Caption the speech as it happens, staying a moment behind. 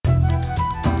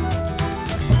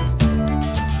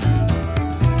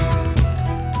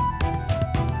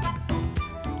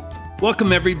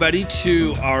Welcome, everybody,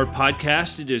 to our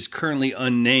podcast. It is currently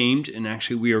unnamed, and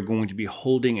actually we are going to be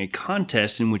holding a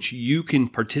contest in which you can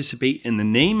participate in the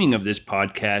naming of this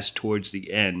podcast towards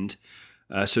the end.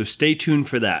 So stay tuned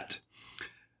for that.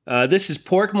 This is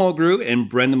Pork Mulgrew and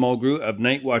Brendan Mulgrew of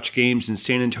Night Watch Games in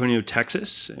San Antonio,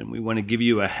 Texas, and we want to give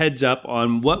you a heads up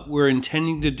on what we're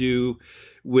intending to do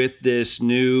with this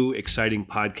new exciting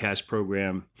podcast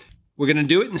program. We're going to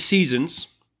do it in seasons.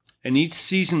 And each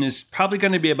season is probably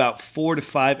going to be about 4 to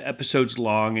 5 episodes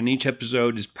long. And each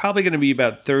episode is probably going to be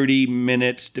about 30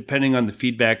 minutes, depending on the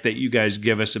feedback that you guys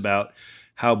give us about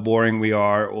how boring we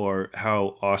are or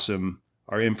how awesome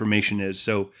our information is.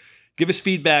 So give us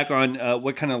feedback on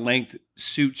what kind of length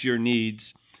suits your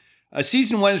needs.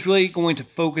 Season 1 is really going to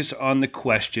focus on the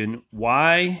question,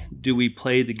 why do we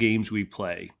play the games we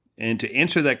play? And to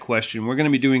answer that question, we're going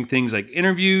to be doing things like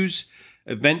interviews,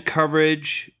 event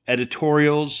coverage,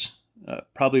 editorials,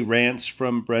 probably rants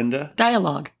from Brenda.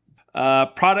 Dialogue.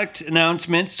 Product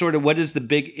announcements, sort of what is the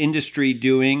big industry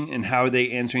doing and how are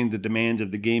they answering the demands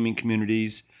of the gaming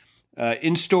communities.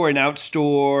 In-store and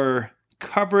out-store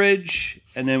coverage.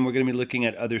 And then we're going to be looking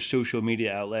at other social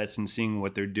media outlets and seeing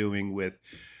what they're doing with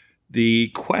the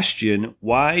question,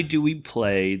 why do we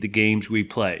play the games we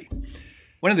play?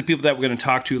 One of the people that we're going to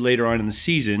talk to later on in the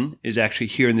season is actually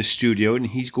here in the studio, and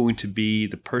he's going to be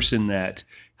the person that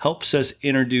helps us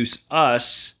introduce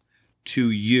us to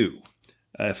you.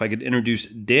 If I could introduce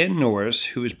Dan Norris,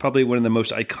 who is probably one of the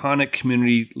most iconic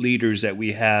community leaders that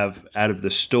we have out of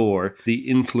the store, the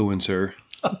influencer.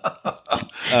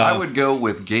 I would go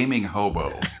with Gaming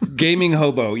Hobo. Gaming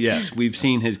Hobo, yes. We've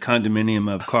seen his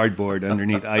condominium of cardboard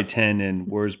underneath I-10 in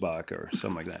Wurzbach or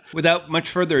something like that. Without much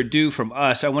further ado from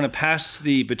us, I want to pass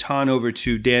the baton over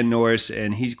to Dan Norris,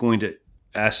 and he's going to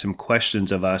ask some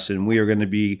questions of us, and we are going to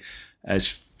be as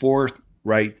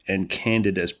forthright and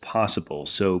candid as possible,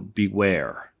 so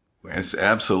beware. Yes,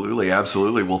 absolutely,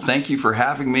 absolutely. Well, thank you for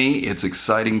having me. It's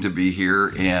exciting to be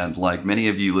here, and like many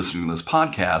of you listening to this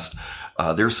podcast,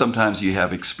 there's sometimes you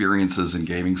have experiences in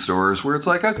gaming stores where it's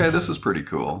like, okay, this is pretty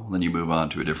cool. Then you move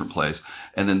on to a different place.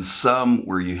 And then some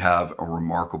where you have a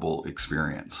remarkable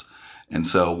experience. And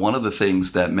so one of the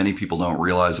things that many people don't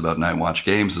realize about Night Watch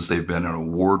Games is they've been an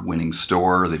award-winning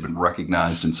store. They've been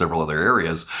recognized in several other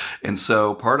areas. And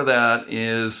so part of that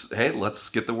is, hey, let's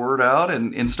get the word out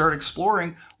and start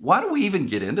exploring. Why do we even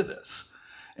get into this?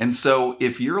 And so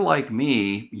if you're like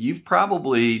me, you've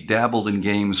probably dabbled in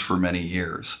games for many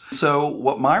years. So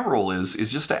what my role is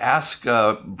just to ask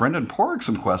Brendan Pork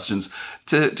some questions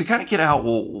to kind of get out,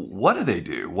 well, what do they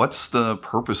do? What's the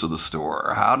purpose of the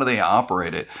store? How do they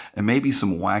operate it? And maybe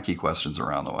some wacky questions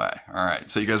around the way. All right.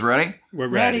 So you guys ready? We're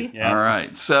ready. Yeah. All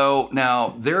right. So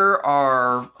now there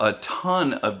are a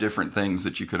ton of different things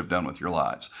that you could have done with your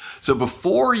lives. So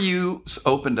before you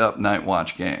opened up Night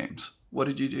Watch Games, what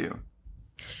did you do?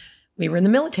 We were in the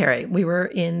military. We were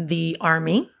in the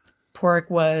Army. Pork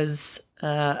was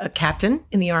a captain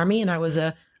in the Army, and I was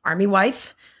a Army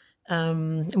wife.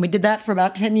 And we did that for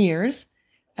about 10 years.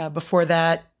 Before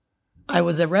that, I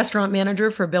was a restaurant manager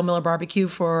for Bill Miller Barbecue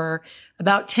for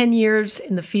about 10 years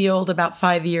in the field, about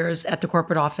 5 years at the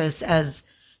corporate office as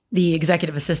the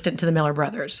executive assistant to the Miller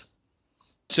brothers.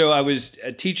 So I was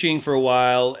teaching for a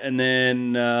while, and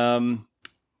then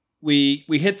we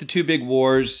hit the two big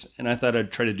wars, and I thought I'd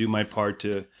try to do my part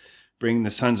to bring the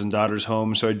sons and daughters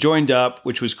home. So I joined up,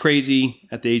 which was crazy.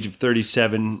 At the age of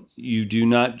 37, you do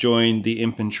not join the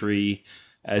infantry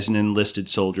as an enlisted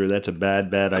soldier. That's a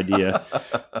bad idea.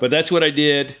 But that's what I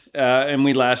did, and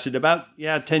we lasted about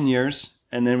 10 years,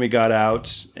 and then we got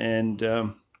out, and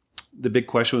the big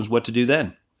question was what to do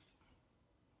then.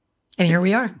 And here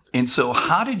we are. And so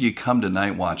how did you come to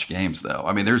Night Watch Games, though?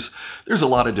 I mean, there's a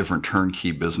lot of different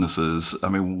turnkey businesses. I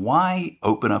mean, why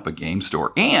open up a game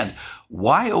store? And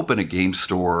why open a game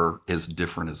store as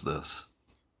different as this?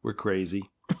 We're crazy.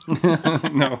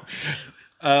 No.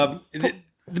 The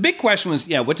big question was,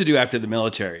 what to do after the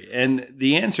military? And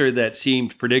the answer that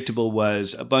seemed predictable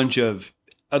was a bunch of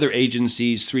other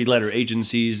agencies, 3-letter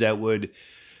agencies that would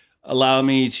allow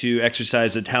me to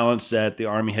exercise the talents that the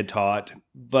Army had taught.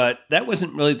 But that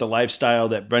wasn't really the lifestyle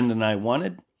that Brenda and I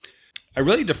wanted. I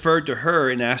really deferred to her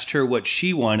and asked her what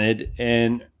she wanted.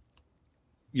 And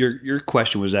your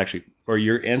question was actually, or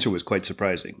your answer was quite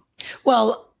surprising.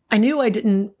 Well, I knew I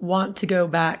didn't want to go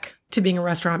back to being a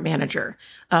restaurant manager.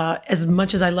 As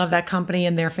much as I love that company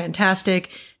and they're fantastic,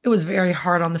 it was very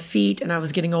hard on the feet and I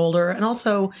was getting older. And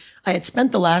also I had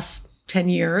spent the last 10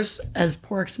 years as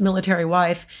Pork's military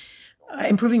wife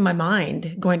improving my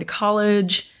mind, going to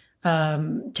college,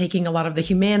 taking a lot of the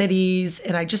humanities.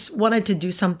 And I just wanted to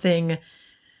do something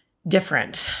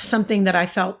different, something that I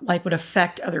felt like would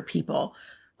affect other people.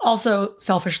 Also,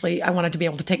 selfishly, I wanted to be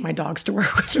able to take my dogs to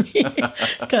work with me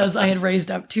because I had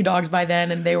raised up 2 dogs by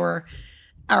then, and they were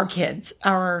our kids,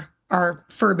 our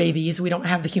fur babies. We don't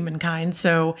have the humankind.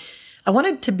 So I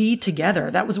wanted to be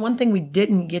together. That was one thing we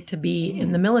didn't get to be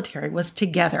in the military, was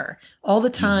together all the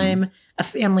time, a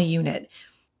family unit,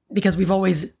 because we've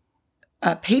always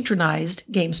patronized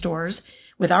game stores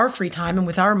with our free time and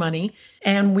with our money.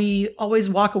 And we always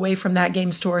walk away from that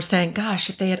game store saying, gosh,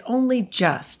 if they had only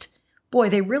just, boy,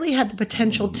 they really had the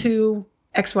potential to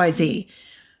XYZ.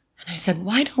 And I said,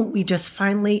 why don't we just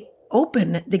finally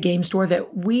open the game store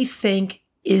that we think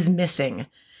is missing?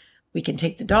 We can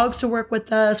take the dogs to work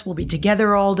with us. We'll be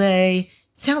together all day.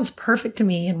 Sounds perfect to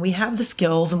me. And we have the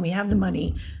skills and we have the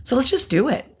money. So let's just do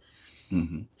it.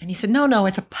 And he said, no,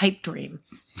 it's a pipe dream.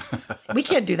 We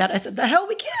can't do that. I said, the hell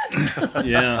we can't.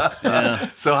 Yeah.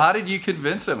 So how did you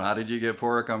convince him? How did you get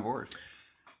Porrick on board?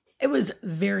 It was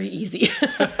very easy.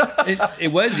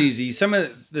 It was easy. Some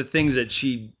of the things that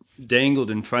she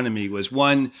dangled in front of me was,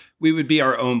 one, we would be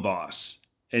our own boss.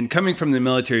 And coming from the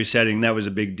military setting, that was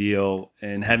a big deal.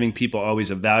 And having people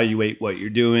always evaluate what you're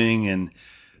doing, and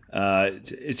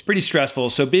it's pretty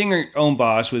stressful. So being our own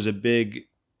boss was a big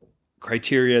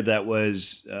criteria that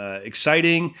was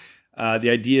exciting. The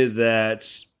idea that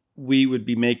we would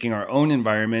be making our own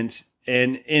environment.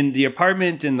 And in the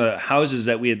apartment and the houses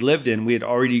that we had lived in, we had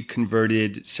already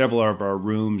converted several of our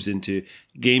rooms into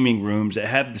gaming rooms that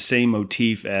have the same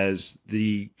motif as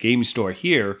the game store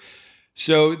here.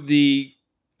 So the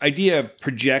idea of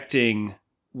projecting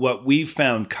what we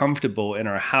found comfortable in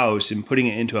our house and putting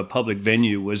it into a public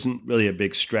venue wasn't really a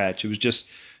big stretch. It was just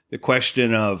the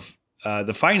question of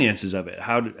the finances of it.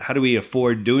 How do we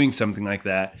afford doing something like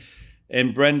that?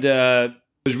 And Brenda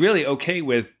was really okay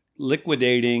with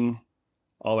liquidating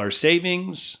all our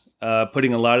savings,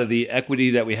 putting a lot of the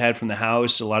equity that we had from the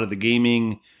house, a lot of the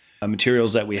gaming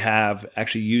materials that we have,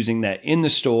 actually using that in the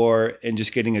store and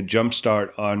just getting a jump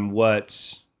start on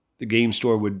what the game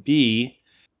store would be.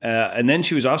 And then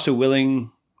she was also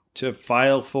willing to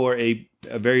file for a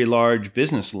very large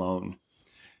business loan.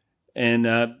 And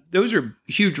those are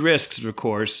huge risks, of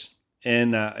course.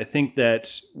 And I think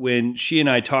that when she and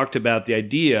I talked about the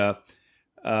idea,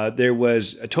 there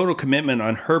was a total commitment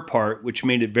on her part, which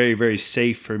made it very, very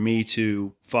safe for me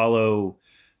to follow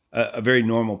a very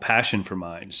normal passion for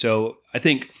mine. So I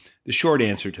think the short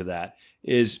answer to that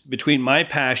is, between my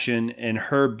passion and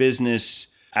her business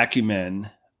acumen,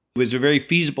 it was a very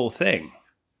feasible thing.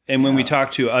 And when we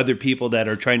talk to other people that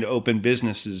are trying to open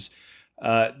businesses,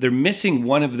 they're missing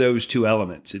one of those 2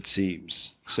 elements, it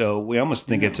seems. So we almost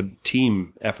think it's a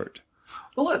team effort.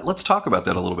 Well, let's talk about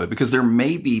that a little bit, because there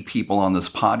may be people on this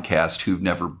podcast who've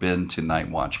never been to Night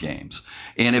Watch Games.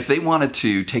 And if they wanted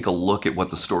to take a look at what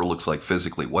the store looks like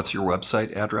physically, what's your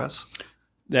website address?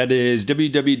 That is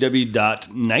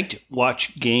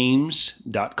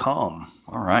www.nightwatchgames.com.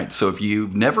 All right. So if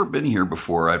you've never been here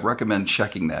before, I'd recommend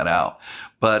checking that out.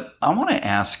 But I want to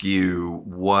ask you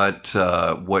what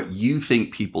you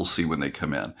think people see when they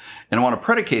come in. And I want to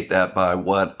predicate that by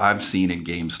what I've seen in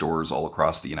game stores all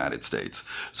across the United States.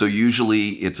 So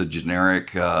usually it's a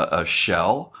generic a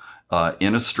shell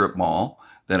in a strip mall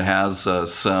that has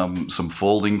some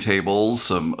folding tables,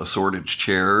 some assorted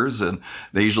chairs, and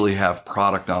they usually have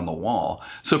product on the wall.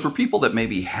 So for people that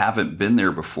maybe haven't been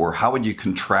there before, how would you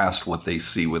contrast what they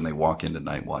see when they walk into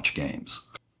Night Watch Games?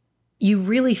 You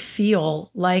really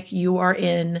feel like you are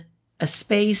in a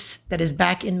space that is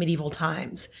back in medieval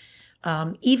times.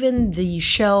 Even the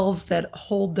shelves that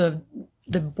hold the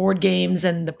board games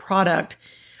and the product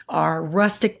are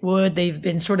rustic wood. They've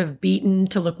been sort of beaten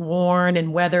to look worn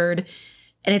and weathered.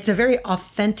 And it's a very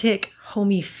authentic,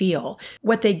 homey feel.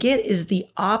 What they get is the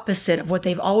opposite of what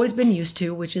they've always been used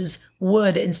to, which is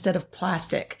wood instead of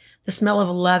plastic, the smell of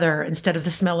leather instead of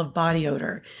the smell of body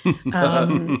odor,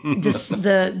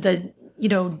 the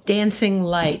dancing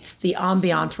lights, the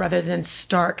ambiance rather than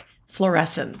stark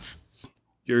fluorescence.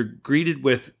 You're greeted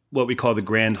with what we call the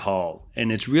Grand Hall,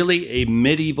 and it's really a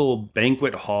medieval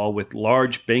banquet hall with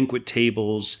large banquet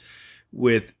tables,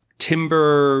 with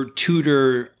timber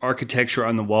Tudor architecture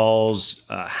on the walls.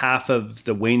 Half of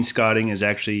the wainscoting is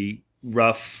actually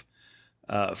rough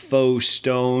faux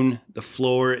stone. The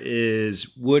floor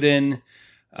is wooden.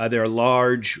 There are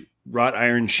large wrought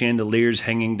iron chandeliers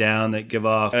hanging down that give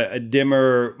off a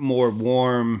dimmer, more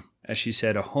warm, as she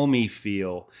said, a homey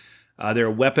feel. There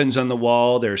are weapons on the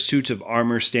wall. There are suits of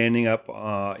armor standing up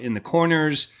in the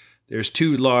corners. There's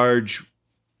 2 large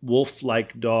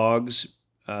wolf-like dogs.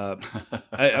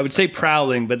 I would say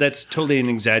prowling, but that's totally an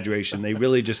exaggeration. They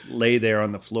really just lay there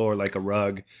on the floor like a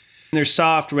rug. There's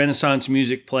soft Renaissance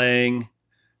music playing,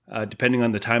 depending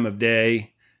on the time of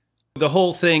day. The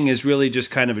whole thing is really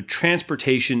just kind of a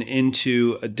transportation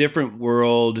into a different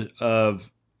world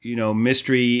of,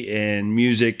 mystery and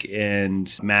music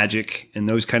and magic and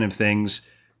those kind of things.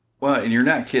 Well, and you're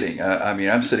not kidding. I mean,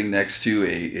 I'm sitting next to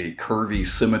a curvy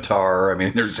scimitar. I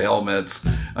mean, there's helmets.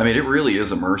 I mean, it really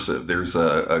is immersive. There's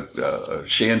a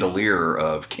chandelier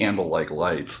of candle-like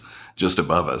lights just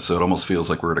above us. So it almost feels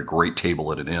like we're at a great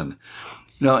table at an inn.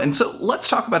 And so let's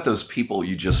talk about those people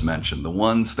you just mentioned, the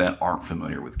ones that aren't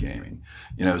familiar with gaming.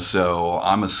 So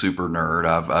I'm a super nerd.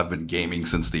 I've been gaming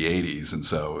since the 80s. And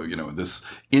so, this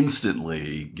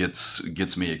instantly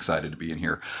gets me excited to be in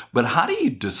here. But how do you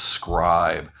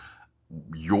describe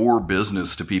your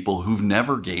business to people who've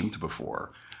never gamed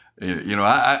before?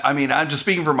 I mean, I'm just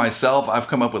speaking for myself. I've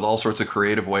come up with all sorts of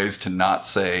creative ways to not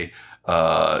say,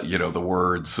 the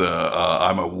words,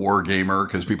 I'm a war gamer,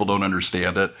 because people don't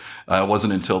understand it. It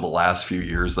wasn't until the last few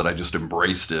years that I just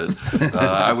embraced it.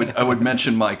 I would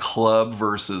mention my club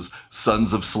versus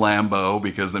Sons of Slambo,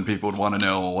 because then people would want to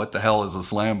know, well, what the hell is a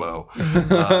Slambo?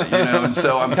 And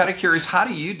so I'm kind of curious, how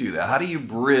do you do that? How do you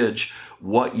bridge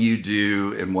what you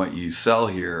do and what you sell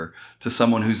here to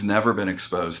someone who's never been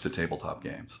exposed to tabletop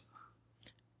games?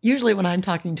 Usually when I'm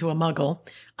talking to a muggle,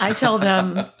 I tell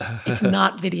them it's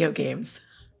not video games.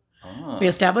 We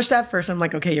establish that first. I'm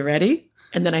like, okay, you ready?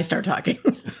 And then I start talking.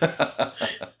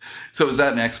 So is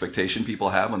that an expectation people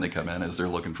have when they come in as they're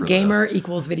looking for gamer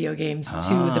equals video games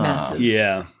to the masses?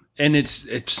 Yeah. And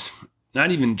it's not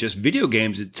even just video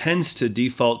games. It tends to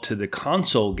default to the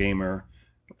console gamer,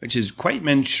 which is quite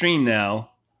mainstream now.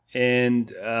 And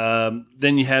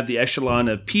then you have the echelon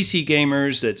of PC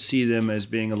gamers that see them as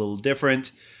being a little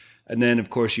different. And then, of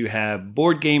course, you have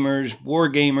board gamers,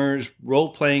 war gamers,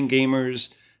 role-playing gamers,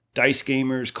 dice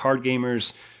gamers, card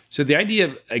gamers. So the idea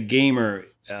of a gamer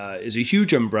is a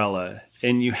huge umbrella,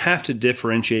 and you have to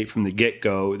differentiate from the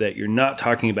get-go that you're not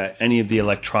talking about any of the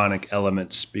electronic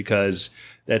elements, because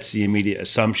that's the immediate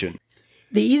assumption.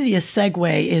 The easiest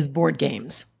segue is board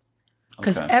games,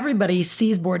 because everybody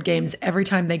sees board games every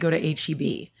time they go to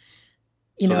HEB.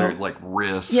 They're like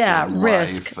Risk,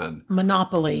 Risk, and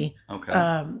Monopoly.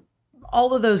 Okay.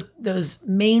 All of those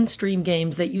mainstream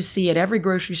games that you see at every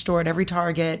grocery store, at every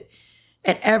Target,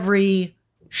 at every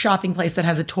shopping place that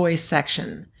has a toys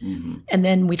section. Mm-hmm. And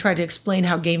then we try to explain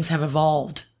how games have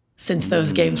evolved since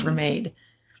those games were made,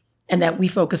 and that we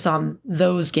focus on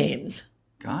those games.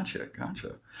 Gotcha.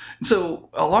 So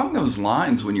along those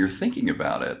lines, when you're thinking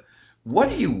about it, what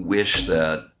do you wish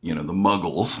that, the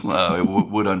muggles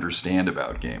would understand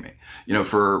about gaming?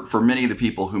 For many of the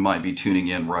people who might be tuning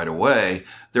in right away,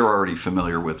 they're already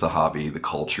familiar with the hobby, the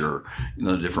culture,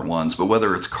 the different ones. But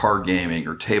whether it's card gaming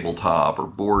or tabletop or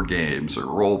board games or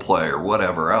role play or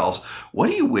whatever else, what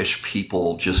do you wish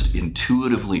people just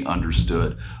intuitively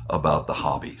understood about the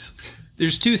hobbies?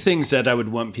 There's two things that I would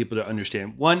want people to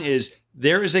understand. One is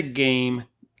there is a game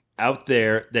out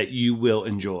there that you will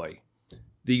enjoy.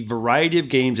 The variety of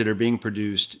games that are being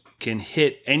produced can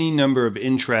hit any number of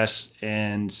interests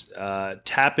and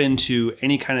tap into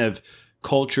any kind of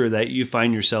culture that you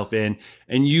find yourself in,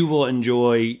 and you will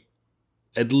enjoy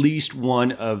at least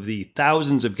one of the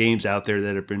thousands of games out there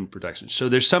that have been in production. So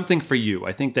there's something for you.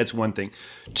 I think that's one thing.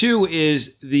 Two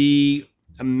is the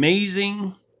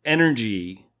amazing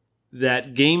energy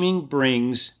that gaming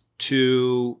brings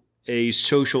to a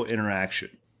social interaction.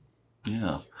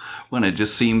 Yeah. When it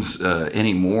just seems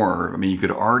anymore, I mean, you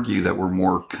could argue that we're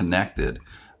more connected,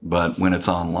 but when it's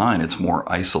online, it's more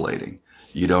isolating.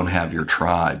 You don't have your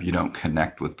tribe. You don't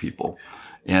connect with people.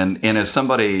 And as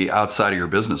somebody outside of your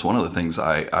business, one of the things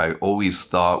I always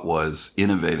thought was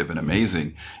innovative and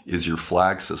amazing is your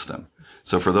flag system.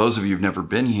 So for those of you who've never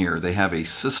been here, they have a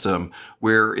system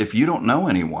where if you don't know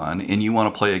anyone and you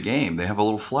want to play a game, they have a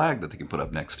little flag that they can put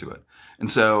up next to it. And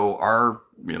so our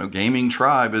gaming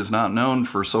tribe is not known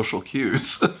for social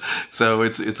cues. So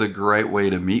it's a great way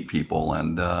to meet people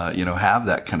and have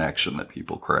that connection that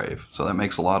people crave. So that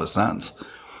makes a lot of sense.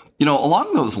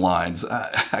 Along those lines,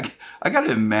 I got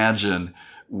to imagine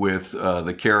with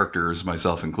the characters,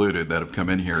 myself included, that have come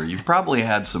in here, you've probably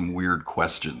had some weird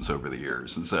questions over the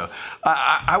years. And so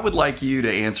I would like you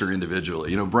to answer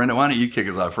individually. Brenda, why don't you kick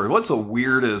us off first? What's the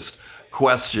weirdest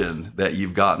question that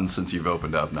you've gotten since you've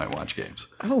opened up Night Watch Games?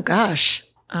 Oh, gosh.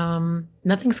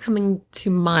 Nothing's coming to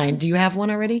mind. Do you have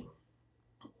one already?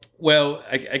 Well,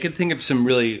 I could think of some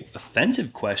really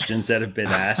offensive questions that have been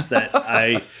asked that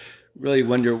I really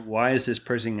wonder, why is this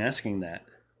person asking that?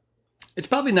 It's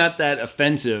probably not that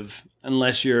offensive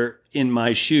unless you're in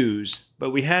my shoes.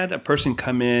 But we had a person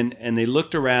come in and they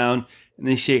looked around and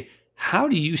they say, how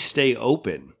do you stay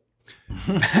open?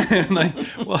 I'm like,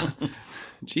 well,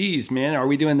 geez, man, are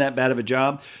we doing that bad of a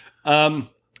job?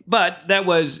 But that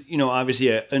was, obviously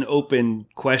an open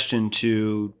question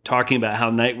to talking about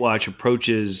how Night Watch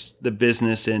approaches the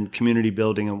business and community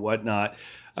building and whatnot.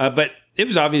 But it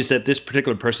was obvious that this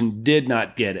particular person did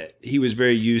not get it. He was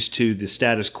very used to the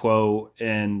status quo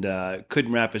and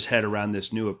couldn't wrap his head around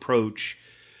this new approach.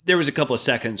 There was a couple of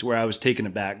seconds where I was taken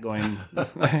aback going,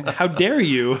 how dare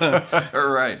you?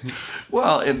 Right.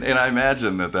 Well, and I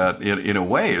imagine that in a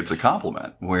way, it's a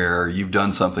compliment where you've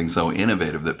done something so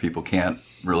innovative that people can't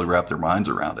really wrap their minds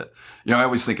around it. I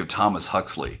always think of Thomas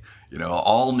Huxley.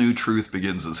 All new truth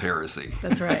begins as heresy.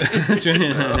 That's right.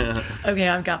 Okay,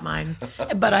 I've got mine.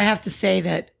 But I have to say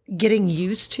that getting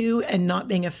used to and not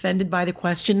being offended by the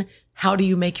question, how do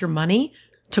you make your money,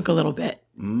 took a little bit.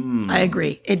 I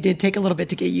agree. It did take a little bit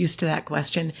to get used to that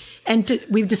question. And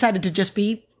we've decided to just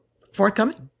be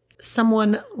forthcoming.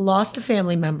 Someone lost a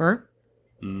family member,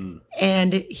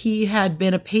 and he had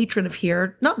been a patron of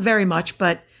here, not very much,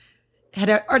 but had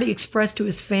already expressed to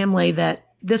his family that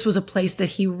this was a place that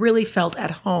he really felt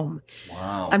at home.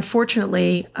 Wow.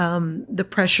 Unfortunately, the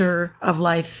pressure of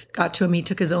life got to him. He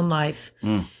took his own life.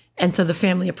 And so the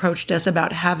family approached us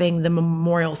about having the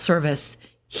memorial service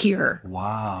here.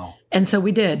 Wow. And so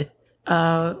we did.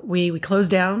 We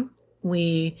closed down.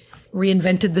 We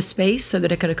reinvented the space so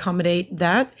that it could accommodate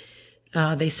that.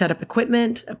 They set up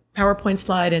equipment, a PowerPoint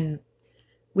slide, and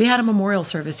we had a memorial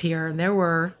service here. And there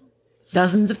were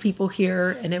dozens of people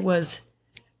here, and it was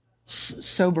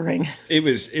sobering. It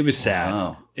was sad.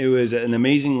 Wow. It was an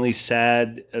amazingly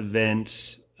sad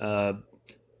event.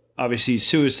 Obviously,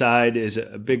 suicide is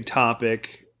a big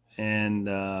topic, and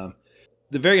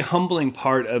the very humbling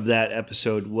part of that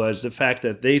episode was the fact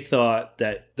that they thought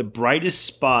that the brightest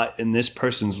spot in this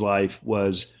person's life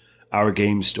was our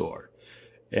game store.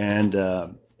 And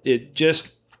it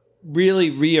just really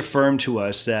reaffirmed to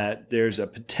us that there's a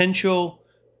potential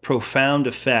profound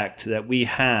effect that we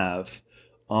have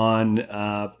on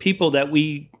people that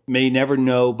we may never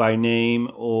know by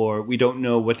name, or we don't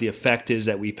know what the effect is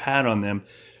that we've had on them.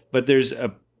 But there's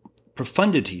a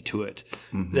profundity to it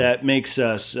that makes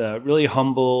us really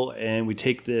humble, and we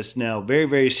take this now very,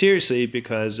 very seriously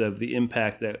because of the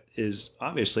impact that is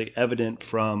obviously evident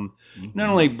from not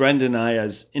only Brenda and I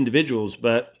as individuals,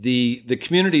 but the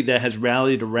community that has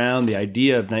rallied around the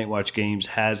idea of Night Watch Games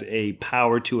has a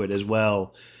power to it as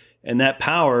well. And that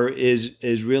power is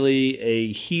really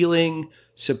a healing,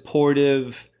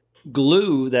 supportive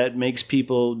glue that makes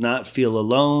people not feel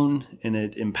alone, and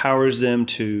it empowers them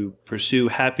to pursue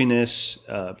happiness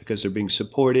because they're being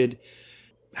supported.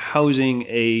 Housing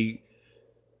a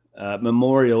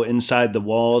memorial inside the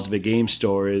walls of a game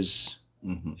store is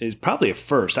probably a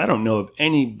first. I don't know of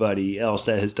anybody else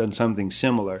that has done something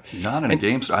similar. Not in a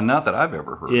game store. Not that I've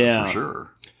ever heard of, for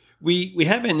sure. We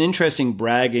have an interesting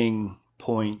bragging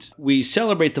point. We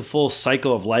celebrate the full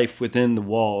cycle of life within the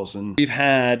walls, and we've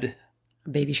had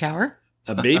Baby shower.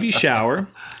 a baby shower.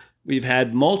 We've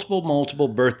had multiple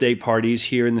birthday parties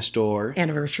here in the store.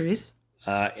 Anniversaries.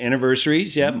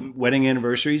 Anniversaries, yep. Wedding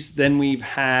anniversaries. Then we've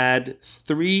had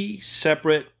 3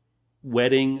 separate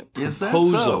wedding Is that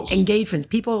proposals. so? Engagements.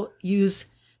 People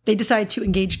they decide to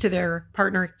engage to their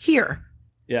partner here.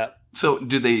 Yeah. So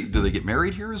do they get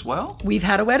married here as well? We've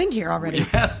had a wedding here already.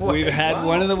 We've had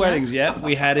one of the weddings, yep.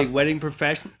 We had a wedding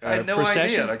procession. I had no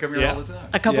idea. I come here all the time.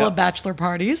 A couple Yeah. of bachelor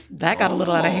parties. That got a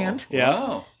little out of hand. Yeah.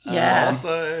 Wow. Yeah. I'll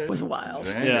say. It was wild.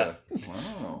 Dang Yeah. it.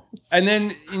 Wow. And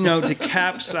then, to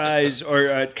capsize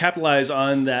or capitalize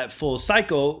on that full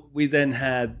cycle, we then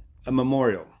had a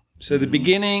memorial. So the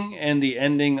beginning and the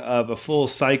ending of a full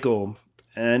cycle,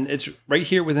 and it's right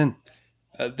here within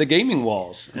the gaming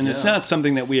walls. And it's not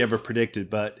something that we ever predicted,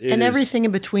 but it And is, everything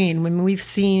in between. When we've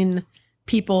seen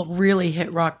people really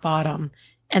hit rock bottom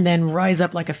and then rise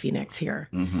up like a phoenix here.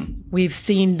 We've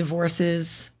seen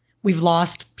divorces. We've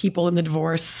lost people in the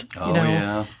divorce. Oh,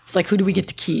 yeah. It's like, who do we get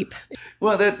to keep?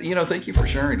 Well, thank you for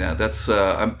sharing that. That's,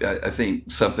 I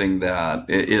think, something that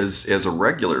is, as a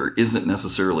regular, isn't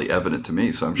necessarily evident to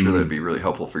me. So I'm sure that'd be really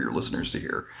helpful for your listeners to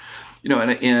hear.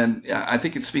 And I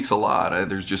think it speaks a lot.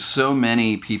 There's just so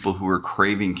many people who are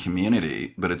craving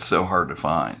community, but it's so hard to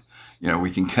find.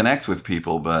 We can connect with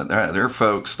people, but there are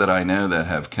folks that I know that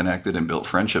have connected and built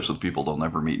friendships with people they'll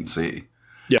never meet and see.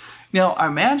 Now, I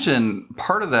imagine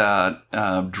part of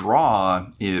that draw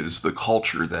is the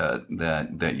culture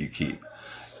that you keep.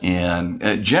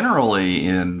 And generally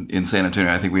in San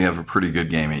Antonio, I think we have a pretty good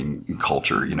gaming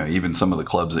culture. Even some of the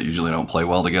clubs that usually don't play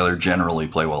well together generally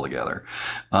play well together.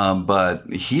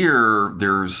 But here,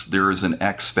 there is an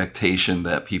expectation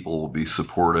that people will be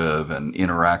supportive and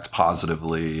interact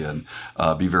positively and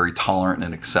be very tolerant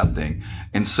and accepting.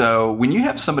 And so when you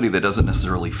have somebody that doesn't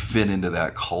necessarily fit into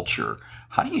that culture,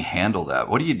 how do you handle that?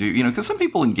 What do you do? Because some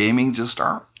people in gaming just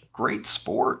aren't great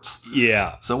sports.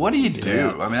 Yeah. So what do you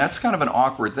do? I mean, that's kind of an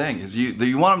awkward thing. Is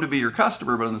you want them to be your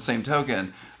customer, but on the same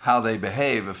token, how they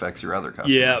behave affects your other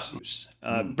customers.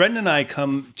 Yeah. Brendan and I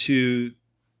come to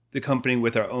the company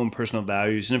with our own personal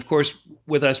values. And of course,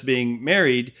 with us being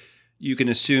married, you can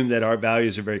assume that our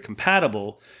values are very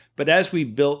compatible. But as we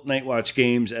built Nightwatch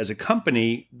Games as a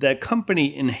company, that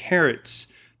company inherits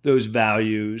those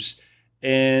values.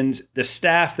 And the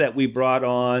staff that we brought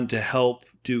on to help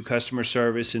do customer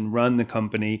service and run the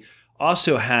company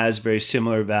also has very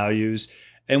similar values.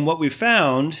 And what we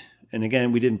found, and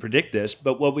again, we didn't predict this,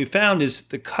 but what we found is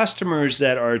the customers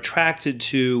that are attracted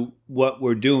to what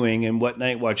we're doing and what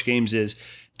Nightwatch Games is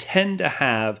tend to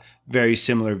have very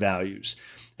similar values.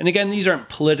 And again, these aren't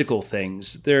political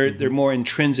things. They're more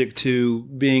intrinsic to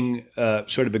being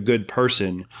sort of a good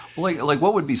person. Like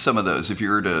what would be some of those if you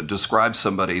were to describe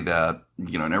somebody that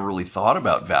never really thought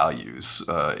about values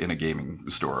in a gaming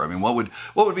store? I mean, what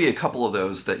would be a couple of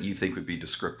those that you think would be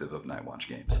descriptive of Nightwatch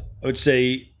Games? I would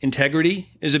say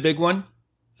integrity is a big one.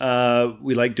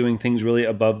 We like doing things really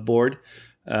above board.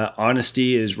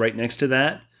 Honesty is right next to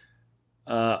that.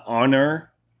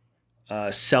 Honor,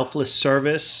 selfless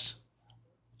service.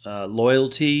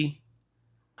 Loyalty.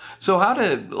 So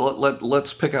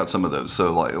let's pick out some of those.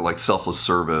 So like selfless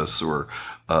service or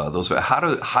those.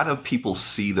 How do people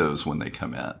see those when they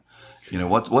come in?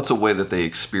 What's a way that they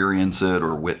experience it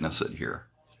or witness it here?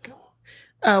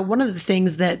 One of the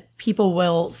things that people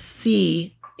will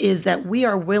see is that we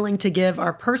are willing to give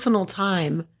our personal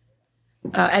time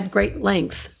at great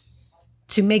length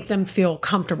to make them feel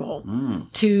comfortable,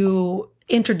 to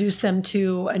introduce them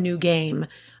to a new game.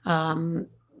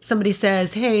 Somebody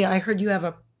says, "Hey, I heard you have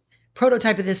a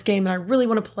prototype of this game and I really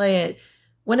want to play it.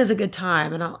 When is a good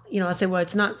time?" And I'll say, "Well,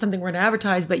 it's not something we're going to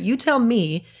advertise, but you tell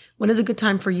me when is a good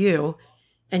time for you,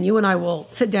 and you and I will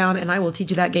sit down and I will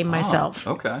teach you that game myself."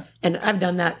 Okay. And I've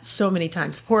done that so many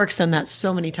times. Pork's done that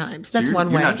so many times. That's So one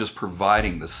way. You're not just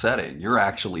providing the setting; you're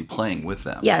actually playing with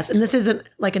them. Yes, and this isn't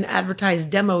like an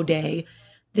advertised demo day.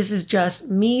 This is just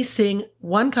me seeing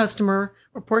one customer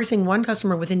or Pork seeing one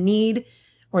customer with a need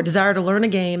or desire to learn a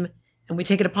game, and we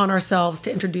take it upon ourselves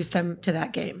to introduce them to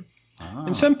that game.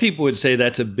 And some people would say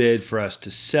that's a bid for us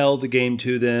to sell the game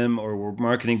to them or we're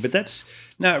marketing, but that's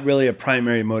not really a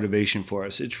primary motivation for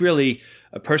us. It's really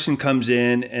a person comes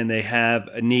in and they have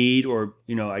a need or,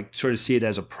 I sort of see it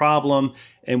as a problem,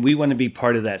 and we want to be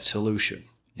part of that solution.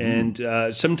 And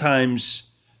sometimes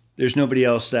there's nobody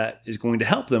else that is going to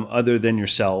help them other than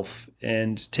yourself.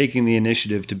 And taking the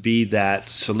initiative to be that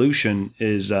solution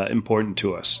is important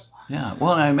to us. Yeah.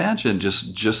 Well, I imagine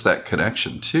just that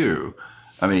connection too.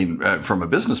 I mean, from a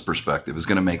business perspective, is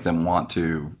going to make them want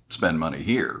to spend money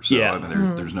here. So Yeah. I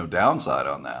mean, there's no downside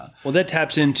on that. Well, that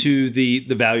taps into the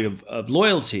value of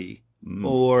loyalty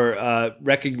or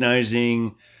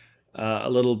recognizing a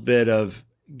little bit of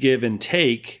give and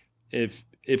take.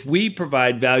 If we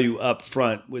provide value up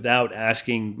front without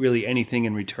asking really anything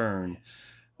in return,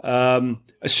 a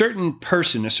certain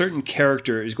person, a certain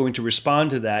character is going to respond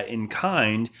to that in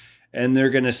kind, and they're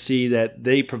going to see that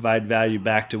they provide value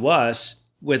back to us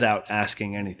without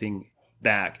asking anything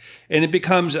back. And it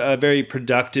becomes a very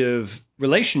productive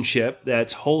relationship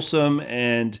that's wholesome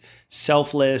and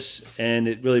selfless, and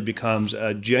it really becomes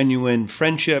a genuine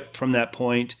friendship from that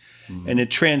point. And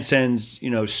it transcends,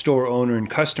 store owner and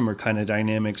customer kind of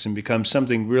dynamics and becomes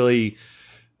something really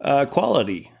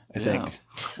quality, I think.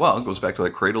 Well, it goes back to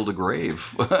that cradle to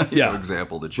grave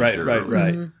example that you shared.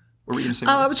 Right. What were you going to say?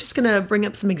 I was just going to bring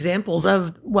up some examples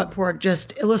of what Pork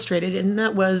just illustrated, and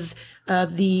that was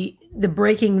the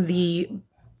breaking the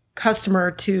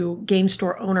customer to game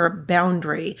store owner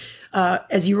boundary.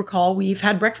 As you recall, we've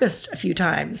had breakfast a few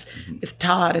times with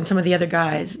Todd and some of the other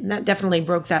guys, and that definitely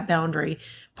broke that boundary.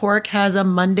 Pork has a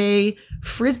Monday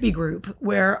Frisbee group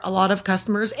where a lot of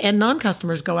customers and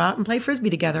non-customers go out and play Frisbee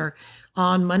together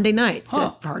on Monday nights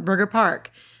at Hardburger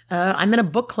Park. I'm in a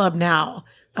book club now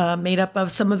made up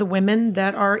of some of the women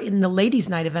that are in the Ladies'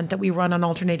 Night event that we run on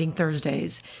alternating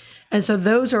Thursdays. And so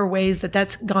those are ways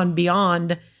that's gone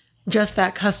beyond just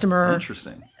that customer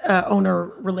owner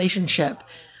relationship.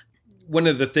 One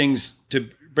of the things, to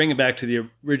bring it back to the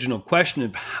original question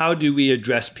of how do we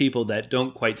address people that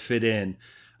don't quite fit in,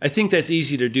 I think that's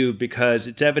easy to do because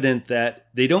it's evident that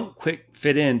they don't quick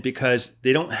fit in because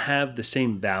they don't have the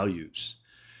same values.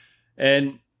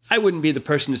 And I wouldn't be the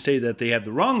person to say that they have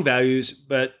the wrong values,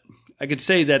 but I could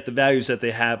say that the values that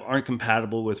they have aren't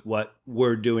compatible with what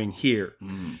we're doing here.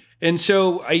 And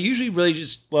so I usually really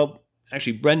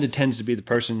actually, Brenda tends to be the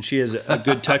person. She has a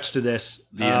good touch to this.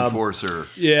 The enforcer.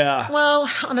 Yeah. Well,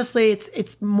 honestly,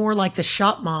 it's more like the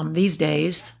shop mom these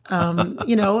days.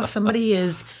 If somebody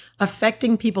is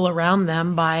affecting people around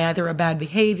them by either a bad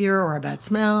behavior or a bad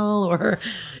smell, or,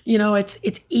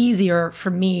 it's easier for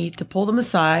me to pull them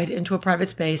aside into a private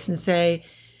space and say,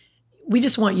 we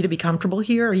just want you to be comfortable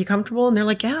here. Are you comfortable? And they're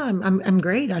like, yeah, I'm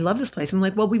great. I love this place. I'm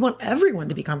like, well, we want everyone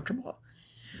to be comfortable.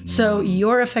 So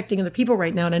you're affecting other people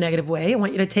right now in a negative way. I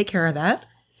want you to take care of that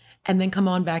and then come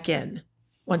on back in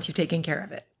once you've taken care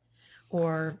of it.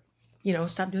 Or,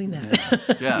 stop doing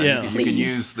that. Yeah. You can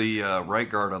use the right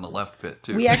guard on the left pit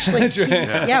too. We actually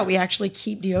we actually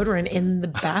keep deodorant in the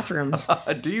bathrooms.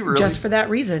 Do you really? Just for that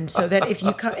reason. So that if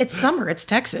you come, it's summer, it's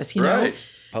Texas, Right.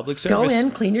 Public service. Go in,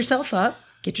 clean yourself up,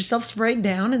 get yourself sprayed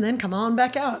down, and then come on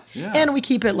back out. Yeah. And we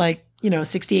keep it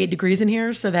 68 degrees in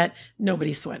here so that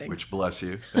nobody's sweating. Which, bless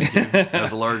you. Thank you.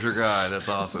 As a larger guy, that's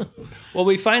awesome. Well,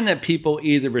 we find that people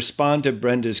either respond to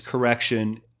Brenda's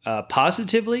correction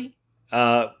positively,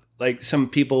 like some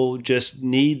people just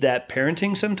need that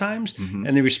parenting sometimes,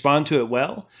 and they respond to it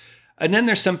well. And then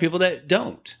there's some people that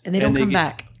don't. And they don't come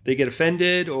back. They get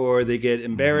offended or they get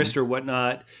embarrassed or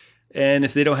whatnot. And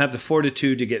if they don't have the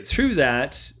fortitude to get through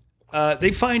that,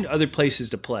 they find other places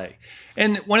to play.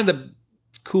 And one of the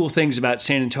cool things about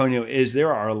San Antonio is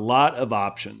there are a lot of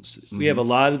options. We have a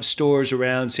lot of stores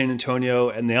around San Antonio,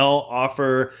 and they all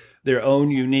offer their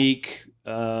own unique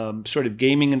sort of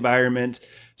gaming environment.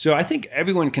 So I think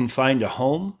everyone can find a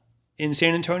home in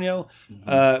San Antonio.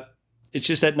 It's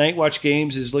just that Night Watch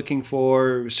Games is looking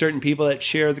for certain people that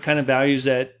share the kind of values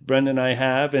that Brenda and I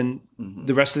have and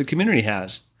the rest of the community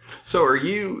has. So are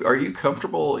you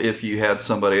comfortable if you had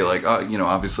somebody like,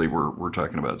 obviously we're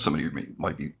talking about somebody who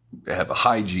might have a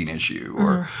hygiene issue,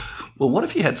 or, well, what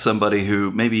if you had somebody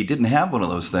who maybe didn't have one of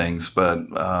those things, but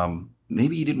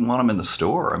maybe you didn't want them in the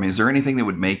store? I mean, is there anything that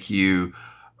would make you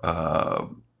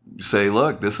say,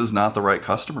 look, this is not the right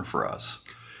customer for us?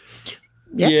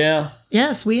 Yes. Yeah.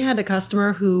 Yes, we had a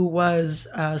customer who was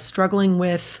struggling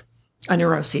with a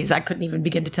neuroses. I couldn't even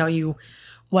begin to tell you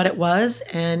what it was,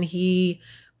 and he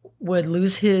would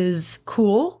lose his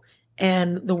cool,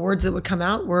 and the words that would come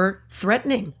out were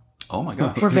threatening. Oh my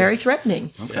gosh. Were very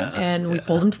threatening. Okay. And we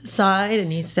pulled him to the side,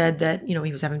 and he said that,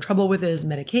 he was having trouble with his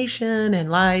medication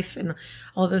and life and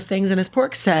all of those things. And as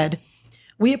Pork said,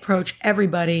 we approach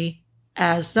everybody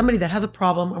as somebody that has a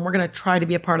problem, and we're going to try to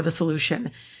be a part of the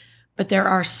solution. But there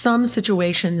are some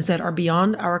situations that are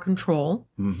beyond our control.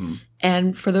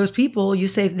 And for those people, you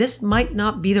say, this might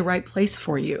not be the right place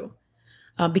for you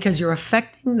because you're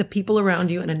affecting the people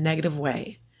around you in a negative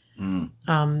way.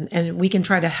 And we can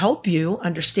try to help you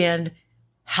understand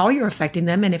how you're affecting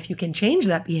them. And if you can change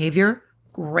that behavior,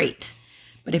 great.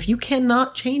 But if you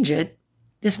cannot change it,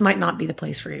 this might not be the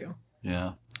place for you.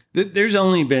 Yeah. There's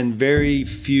only been very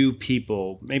few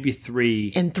people, maybe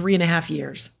 3, In 3.5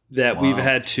 years. that we've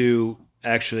had to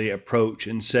actually approach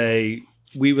and say,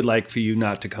 we would like for you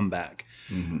not to come back.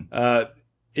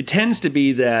 It tends to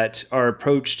be that our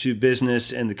approach to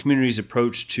business and the community's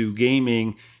approach to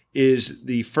gaming is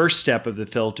the first step of the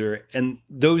filter. And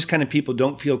those kind of people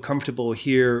don't feel comfortable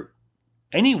here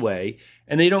anyway,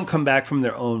 and they don't come back from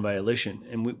their own violation.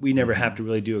 And we never have to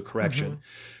really do a correction.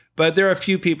 But there are a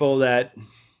few people that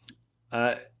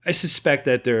I suspect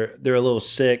that they're a little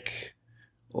sick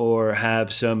or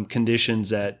have some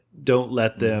conditions that don't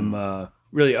let them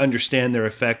really understand their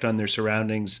effect on their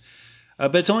surroundings.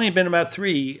 But it's only been about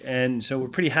 3, and so we're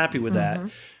pretty happy with that.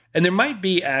 And there might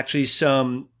be actually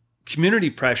some community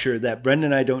pressure that Brenda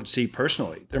and I don't see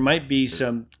personally. There might be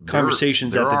some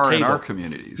conversations at the table. There are in our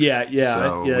communities. Yeah,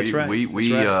 So that's right.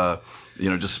 We That's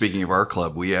right. just speaking of our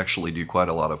club, we actually do quite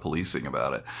a lot of policing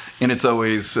about it. And it's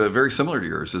always very similar to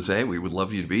yours. Is, hey, we would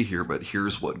love you to be here, but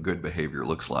here's what good behavior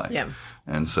looks like. Yeah.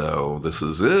 And so this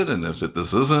is it, and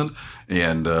this isn't.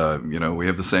 And, we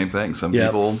have the same thing. Some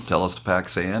people tell us to pack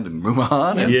sand and move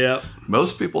on. And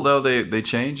most people, though, they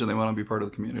change and they want to be part of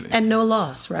the community. And no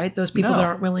loss, right? Those people that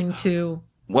aren't willing to...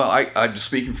 Well, I'm just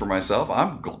speaking for myself.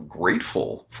 I'm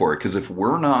grateful for it, because if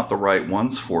we're not the right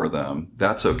ones for them,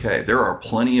 that's okay. There are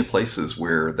plenty of places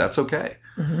where that's okay.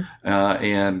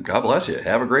 And God bless you.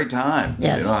 Have a great time.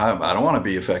 Yes. I don't want to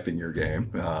be affecting your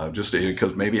game just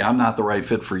because maybe I'm not the right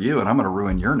fit for you and I'm going to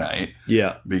ruin your night.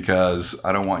 Yeah. Because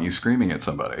I don't want you screaming at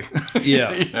somebody.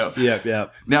 Yeah. Yeah.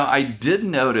 Now, I did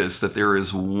notice that there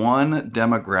is one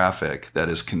demographic that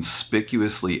is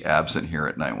conspicuously absent here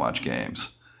at Night Watch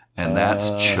Games, and that's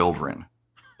children.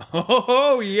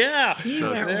 Oh, yeah. He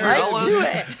went there right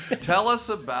it to it. Tell us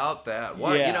about that.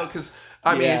 Why, Yeah. because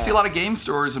I mean, Yeah. I see a lot of game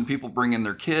stores and people bring in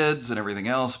their kids and everything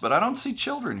else, but I don't see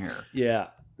children here. Yeah.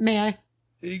 May I?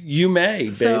 You may,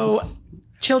 babe. So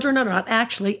children are not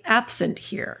actually absent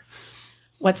here.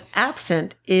 What's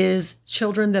absent is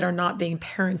children that are not being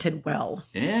parented well.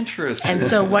 Interesting. And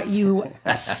so what you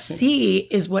see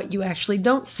is what you actually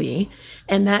don't see.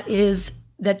 And that is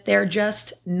that they're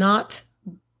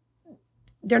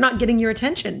not getting your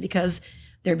attention because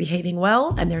they're behaving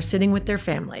well and they're sitting with their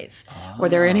families. Or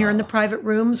they're in here in the private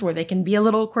rooms where they can be a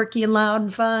little quirky and loud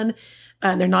and fun.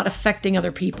 And they're not affecting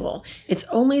other people. It's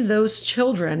only those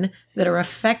children that are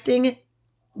affecting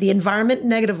the environment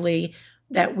negatively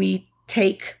that we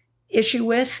take issue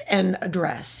with and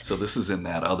address. So this is in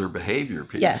that other behavior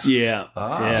piece. Yes. Yeah.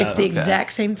 Yeah. It's the okay.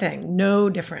 exact same thing, no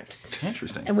different.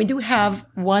 Interesting. And we do have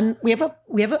we have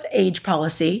an age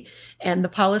policy, and the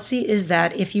policy is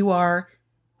that if you are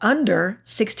under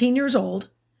 16 years old,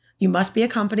 you must be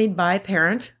accompanied by a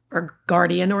parent or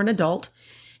guardian or an adult,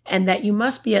 and that you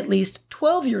must be at least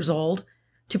 12 years old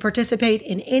to participate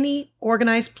in any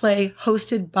organized play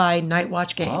hosted by Night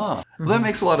Watch Games. Well, that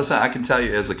makes a lot of sense. I can tell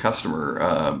you as a customer,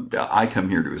 I come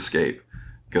here to escape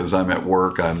because I'm at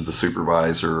work, I'm the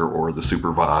supervisor or the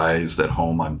supervised. At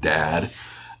home, I'm dad.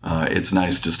 It's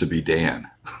nice just to be Dan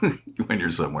when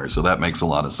you're somewhere. So that makes a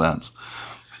lot of sense.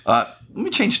 Let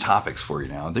me change topics for you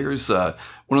now. There's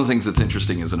one of the things that's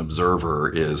interesting as an observer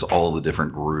is all the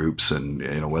different groups,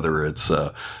 and whether it's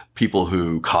people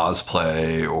who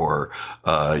cosplay or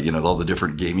all the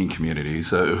different gaming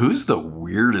communities. Who's the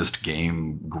weirdest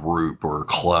game group or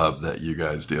club that you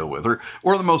guys deal with,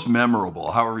 or the most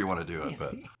memorable, however you want to do it?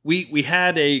 But We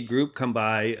had a group come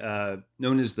by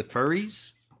known as the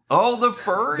Furries. oh, the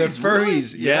furries! The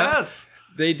Furries, really? yeah. Yes.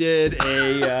 They did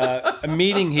a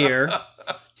meeting here.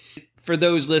 For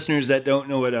those listeners that don't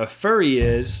know what a furry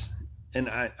is, and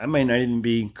I might not even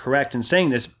be correct in saying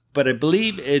this, but I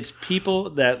believe it's people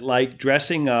that like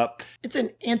dressing up. It's an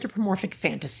anthropomorphic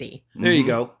fantasy. There you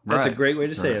go. That's a Right. great way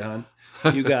to say it, hon.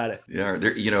 You got it.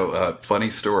 Yeah, funny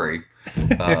story.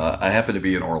 I happened to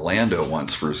be in Orlando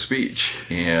once for a speech,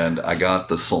 and I got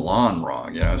the salon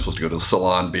wrong. I was supposed to go to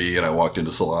Salon B, and I walked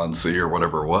into Salon C or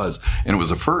whatever it was, and it was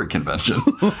a furry convention.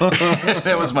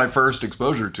 That was my first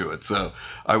exposure to it. So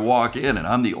I walk in, and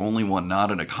I'm the only one not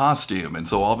in a costume, and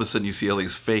so all of a sudden you see all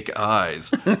these fake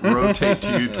eyes rotate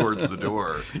to you towards the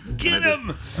door. Get him!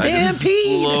 I just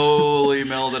Stampede! slowly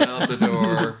melted out the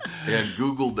door and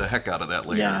Googled the heck out of that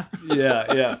later.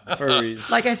 Yeah. Yeah,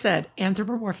 furries. Like I said,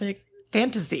 anthropomorphic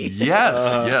fantasy.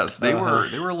 Yes. They were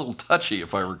a little touchy,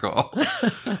 if I recall.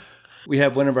 We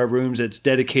have one of our rooms that's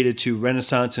dedicated to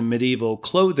Renaissance and medieval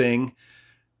clothing,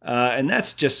 and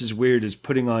that's just as weird as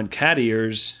putting on cat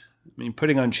ears. I mean,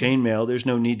 putting on chainmail. There's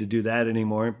no need to do that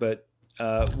anymore, but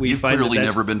we You've find clearly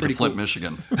that's never been to pretty Flint, cool.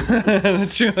 Michigan.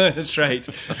 That's true. That's right.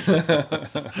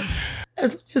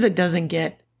 As long as it doesn't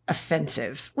get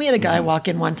offensive. We had a guy walk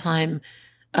in one time.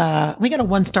 We got a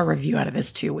 1-star review out of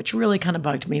this too, which really kind of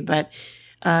bugged me. But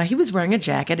he was wearing a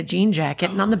jean jacket,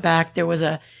 and on the back there was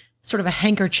a sort of a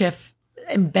handkerchief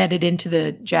embedded into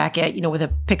the jacket, with a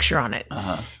picture on it.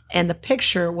 Uh-huh. And the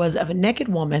picture was of a naked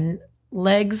woman,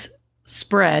 legs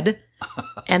spread,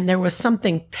 and there was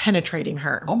something penetrating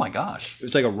her. Oh my gosh. It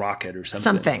was like a rocket or something.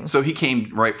 Something. So he came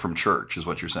right from church, is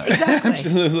what you're saying. Exactly.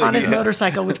 Absolutely, On his yeah.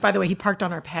 motorcycle, which, by the way, he parked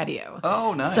on our patio.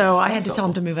 Oh, nice. So I had to That's tell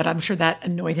him to move it. I'm sure that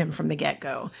annoyed him from the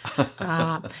get-go.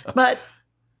 But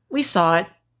we saw it.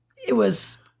 It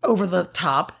was over the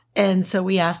top. And so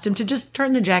we asked him to just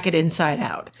turn the jacket inside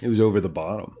out. It was over the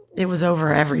bottom. It was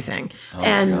over everything. Oh, my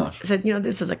and gosh. said,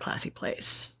 this is a classy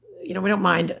place. We don't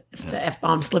mind if the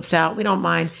F-bomb slips out. We don't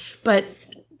mind. But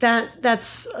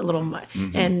that's a little much.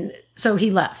 Mm-hmm. And so he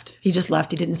left. He just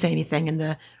left. He didn't say anything.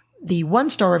 And the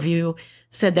 1-star review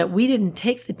said that we didn't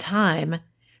take the time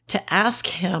to ask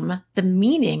him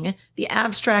the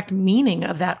abstract meaning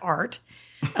of that art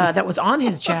that was on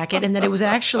his jacket, and that it was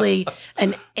actually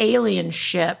an alien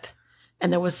ship,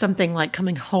 and there was something like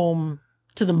coming home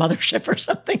to the mothership or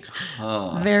something.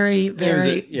 Oh. Very,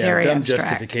 very, very dumb abstract.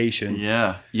 justification.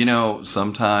 Yeah.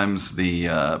 Sometimes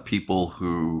the people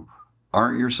who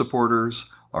aren't your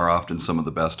supporters are often some of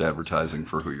the best advertising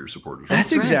for who your supporters are.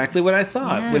 That's exactly what I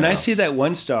thought. When I see Yes. that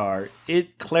 1 star,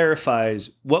 it clarifies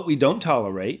what we don't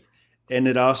tolerate, and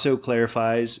it also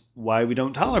clarifies why we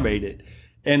don't tolerate it.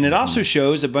 And it also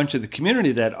shows a bunch of the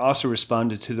community that also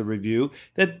responded to the review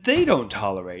that they don't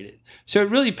tolerate it. So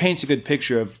it really paints a good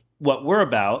picture of what we're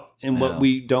about and what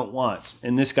we don't want.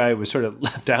 And this guy was sort of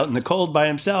left out in the cold by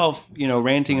himself,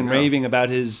 ranting and raving about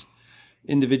his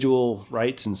individual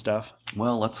rights and stuff.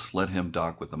 Well, let's let him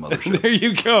dock with the mothership. There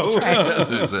you go.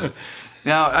 That's it.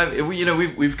 Now,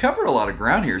 we've covered a lot of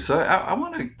ground here, so I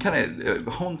want to kind of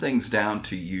hone things down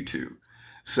to you two.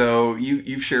 So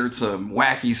you've shared some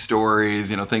wacky stories,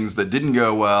 things that didn't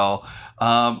go well.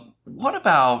 What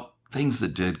about things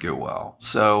that did go well?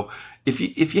 So if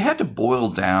you had to boil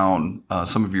down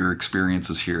some of your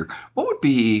experiences here, what would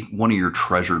be one of your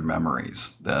treasured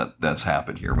memories that's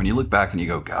happened here? When you look back and you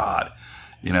go, God,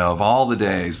 of all the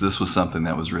days, this was something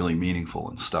that was really meaningful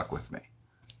and stuck with me.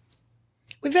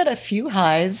 We've had a few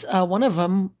highs. One of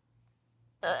them,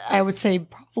 I would say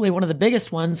probably one of the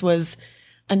biggest ones was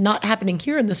not happening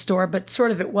here in the store, but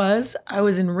sort of it was. I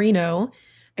was in Reno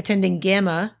attending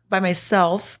GAMA by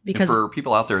myself because And for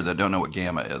people out there that don't know what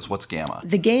GAMA is, what's GAMA?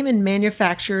 the Game and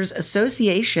Manufacturers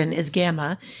Association is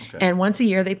GAMA, and once a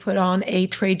year they put on a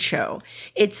trade show.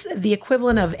 It's the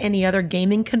equivalent of any other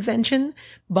gaming convention,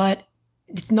 but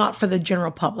it's not for the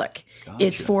general public.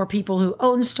 It's Gotcha. for people who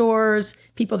own stores,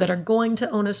 people that are going to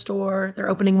own a store, they're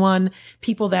opening one,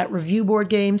 people that review board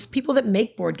games, people that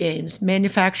make board games,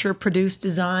 manufacture, produce,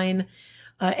 design,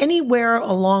 anywhere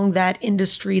along that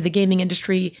industry, the gaming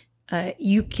industry,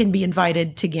 you can be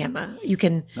invited to GAMA. You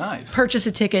can Nice. purchase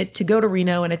a ticket to go to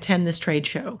Reno and attend this trade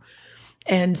show.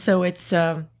 And so it's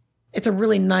a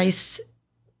really nice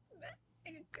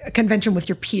convention with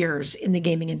your peers in the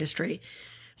gaming industry.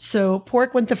 So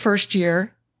Pork went the first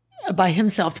year by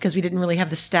himself because we didn't really have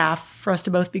the staff for us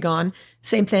to both be gone.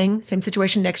 Same thing, same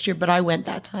situation next year, but I went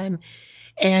that time.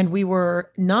 And we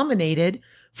were nominated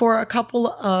for a couple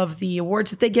of the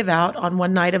awards that they give out on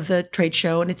one night of the trade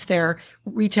show, and it's their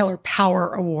Retailer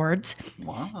Power Awards.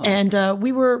 Wow. And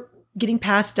we were getting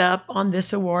passed up on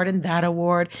this award and that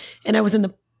award. And I was in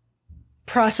the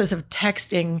process of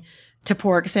texting to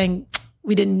Pork saying,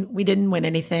 we didn't win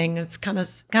anything. It's kind of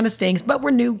stings, but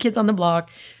we're new kids on the block,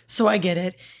 so I get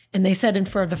it. And they said, and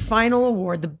for the final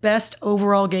award, the best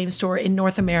overall game store in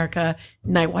North America,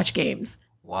 Nightwatch Games.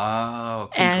 Wow.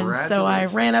 And so I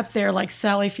ran up there like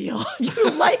Sally Field.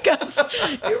 You like us.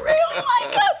 You really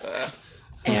like us.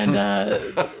 And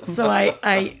so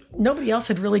I nobody else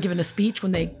had really given a speech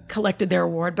when they collected their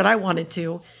award, but I wanted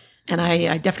to. And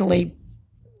I definitely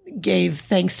gave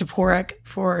thanks to Porek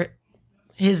for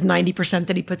his 90%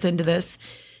 that he puts into this.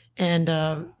 And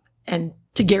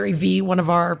to Gary Vee, one of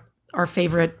our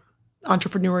favorite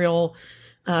entrepreneurial,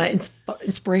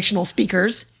 inspirational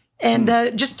speakers. And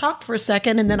just talked for a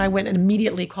second, and then I went and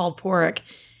immediately called Porek.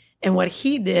 And what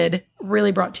he did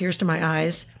really brought tears to my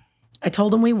eyes. I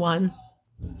told him we won,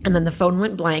 and then the phone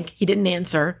went blank. He didn't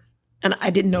answer, and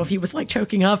I didn't know if he was like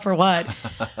choking up or what.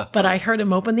 But I heard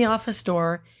him open the office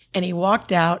door, and he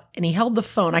walked out, and he held the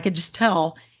phone. I could just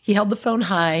tell. He held the phone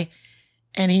high,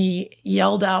 and he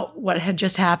yelled out what had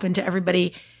just happened to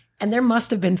everybody. And there must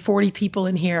have been 40 people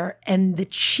in here, and the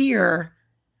cheer,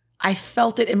 I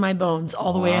felt it in my bones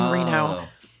all the way in Reno.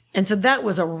 And so that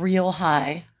was a real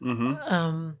high.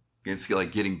 Mm-hmm. It's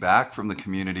like getting back from the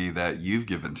community that you've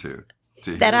given to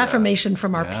hear That affirmation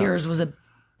from our Yeah. peers was a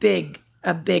big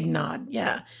nod.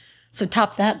 Yeah. So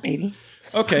top that, maybe.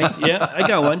 Okay, yeah, I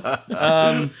got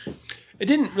one. It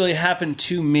didn't really happen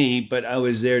to me, but I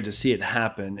was there to see it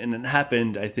happen. And it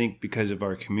happened, I think, because of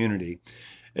our community.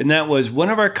 And that was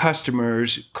one of our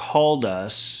customers called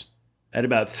us at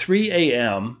about 3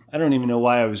 a.m. I don't even know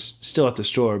why I was still at the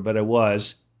store, but I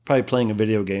was probably playing a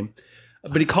video game.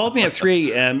 But he called me at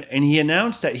 3 a.m. and he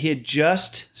announced that he had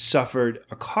just suffered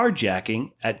a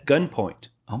carjacking at gunpoint.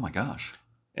 Oh my gosh.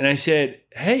 And I said,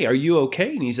 "Hey, are you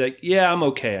okay?" And he's like, "Yeah, I'm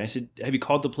okay." I said, "Have you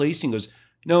called the police?" And he goes,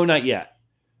 "No, not yet."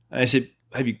 And I said,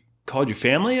 "Have you called your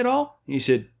family at all?" And he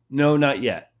said, "No, not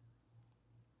yet."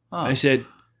 Huh. I said,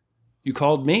 "You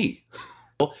called me."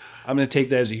 I'm going to take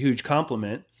that as a huge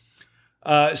compliment.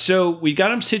 So we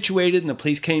got him situated, and the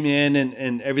police came in,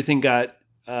 and everything got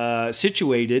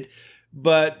situated.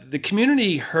 But the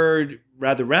community heard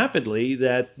rather rapidly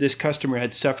that this customer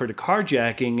had suffered a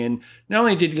carjacking, and not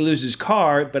only did he lose his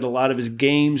car, but a lot of his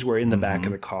games were in the back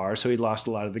of the car, so he lost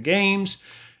a lot of the games.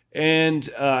 And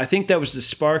I think that was the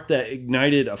spark that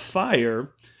ignited a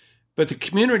fire. But the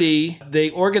community, they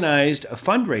organized a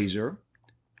fundraiser,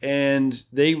 and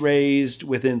they raised,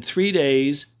 within 3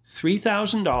 days,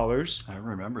 $3,000, I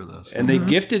remember this. and they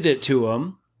gifted it to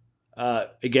him.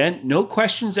 Again, no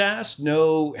questions asked.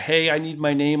 No, hey, I need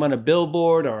my name on a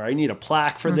billboard or I need a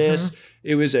plaque for this.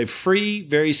 It was a free,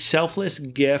 very selfless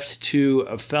gift to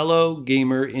a fellow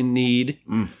gamer in need.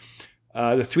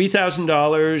 The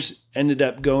 $3,000 ended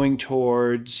up going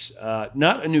towards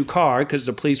not a new car because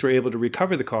the police were able to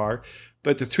recover the car,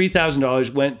 but the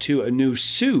 $3,000 went to a new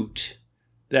suit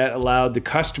that allowed the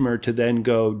customer to then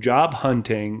go job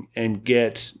hunting and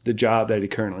get the job that he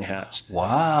currently has.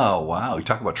 Wow. You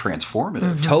talk about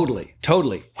transformative.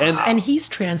 Totally. And he's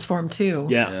transformed too.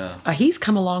 Yeah. He's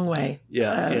come a long way.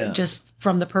 Yeah. Just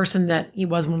from the person that he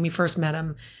was when we first met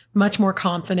him, much more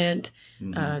confident.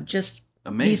 Just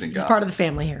Amazing He's guy. part of the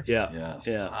family here. Yeah.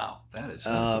 Wow. That's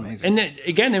amazing. And then,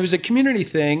 again, it was a community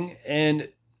thing, and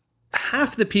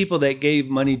half the people that gave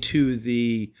money to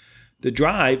the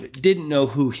drive didn't know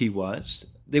who he was.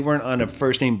 They weren't on a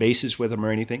first name basis with him or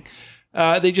anything.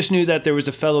 They just knew that there was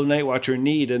a fellow night watcher in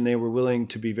need, and they were willing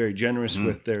to be very generous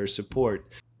with their support.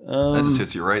 That just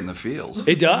hits you right in the feels.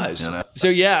 It does. You know? So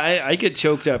yeah, I get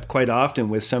choked up quite often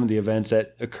with some of the events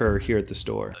that occur here at the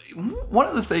store. One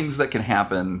of the things that can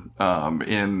happen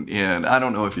in I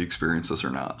don't know if you experience this or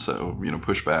not, so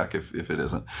push back if it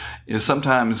isn't, is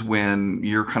sometimes when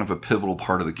you're kind of a pivotal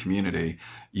part of the community,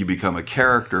 you become a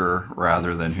character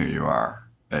rather than who you are.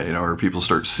 Or people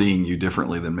start seeing you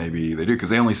differently than maybe they do because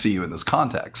they only see you in this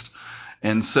context.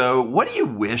 And so what do you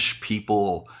wish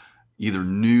people either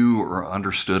knew or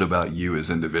understood about you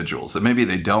as individuals that maybe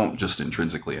they don't just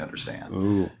intrinsically understand?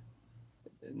 Ooh.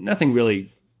 Nothing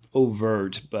really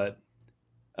overt, but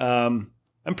I'm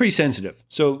pretty sensitive.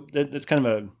 So that's kind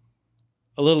of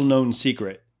a little known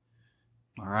secret.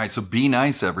 All right, so be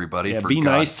nice, everybody. Yeah, for be God's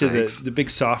nice to sakes. the big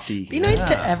softie. Be nice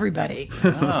to everybody.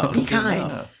 Oh, Be good kind.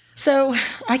 enough. So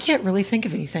I can't really think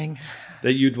of anything.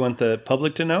 That you'd want the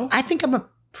public to know? I think I'm a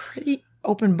pretty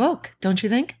open book, don't you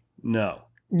think? No.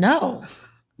 No.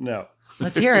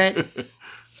 Let's hear it.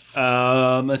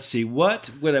 Let's see. What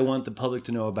would I want the public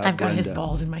to know about I've got his Brenda?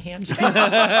 balls in my hand.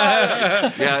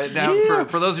 Yeah, now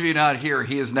for those of you not here,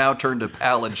 he has now turned to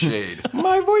pallid shade.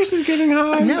 My voice is getting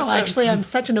high. No, actually, I'm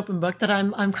such an open book that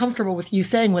I'm comfortable with you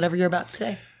saying whatever you're about to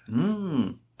say.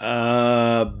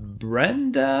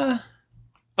 Brenda.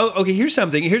 Oh, okay. Here's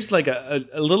something. Here's like a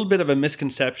little bit of a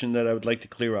misconception that I would like to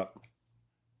clear up.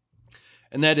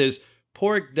 And that is,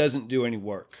 Pork doesn't do any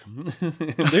work.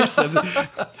 There's something.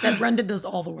 That Brenda does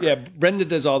all the work. Yeah, Brenda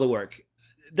does all the work.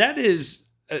 That is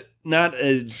not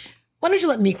a... Why don't you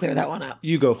let me clear that one up?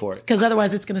 You go for it. Because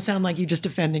otherwise it's going to sound like you just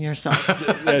defending yourself.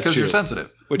 That's Because true. you're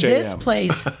sensitive. Which This I am.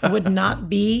 place would not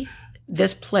be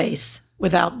this place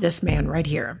without this man right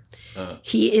here.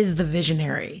 He is the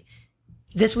visionary.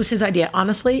 This was his idea.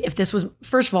 Honestly, if this was,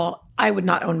 first of all, I would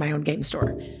not own my own game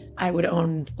store. I would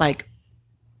own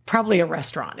probably a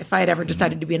restaurant. If I had ever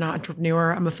decided to be an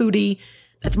entrepreneur, I'm a foodie.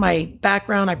 That's my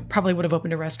background. I probably would have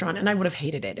opened a restaurant and I would have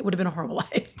hated it. It would have been a horrible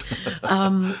life.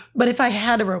 But if I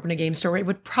had ever opened a game store, it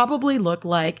would probably look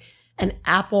like an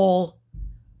Apple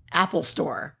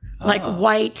store, like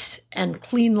white and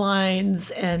clean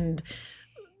lines and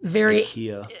very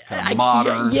IKEA. Kind of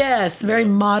modern. Yes, very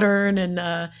modern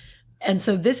and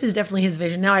so this is definitely his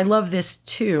vision. Now I love this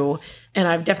too, and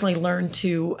I've definitely learned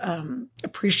to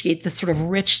appreciate this sort of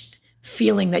rich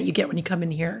feeling that you get when you come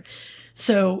in here.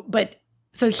 So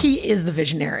he is the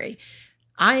visionary.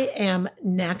 I am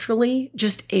naturally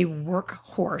just a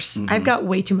workhorse. Mm-hmm. I've got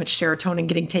way too much serotonin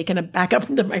getting taken back up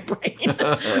into my brain.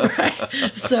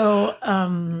 Right?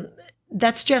 So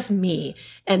that's just me.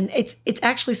 And it's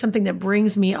actually something that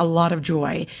brings me a lot of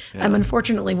joy. Yeah. I'm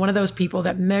unfortunately one of those people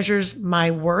that measures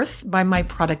my worth by my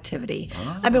productivity.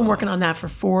 I've been working on that for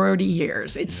 40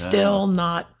 years. It's still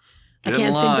not, Get I can't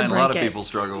in line. seem to break A lot of it. people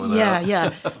struggle with that.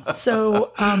 Yeah.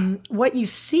 So what you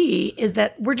see is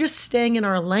that we're just staying in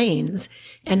our lanes,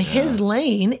 and his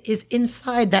lane is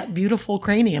inside that beautiful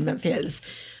cranium of his.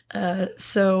 And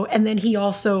then he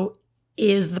also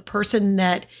is the person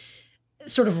that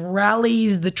sort of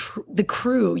rallies the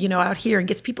crew, out here and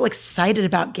gets people excited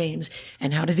about games.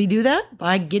 And how does he do that?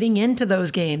 By getting into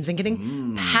those games and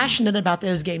getting passionate about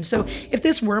those games. So if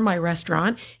this were my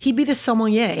restaurant, he'd be the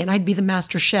sommelier and I'd be the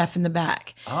master chef in the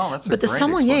back. Oh, that's a But the great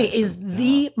sommelier explanation. is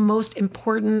the most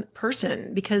important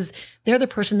person because they're the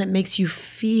person that makes you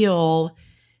feel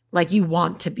like you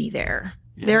want to be there.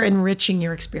 Yeah. They're enriching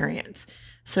your experience.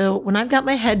 So when I've got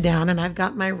my head down and I've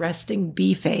got my resting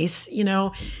bee face,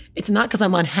 it's not because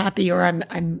I'm unhappy or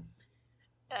I'm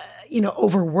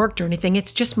overworked or anything.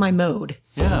 It's just my mode.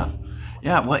 Yeah.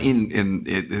 Well,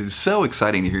 it is so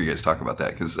exciting to hear you guys talk about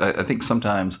that because I think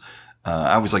sometimes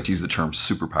I always like to use the term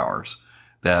superpowers,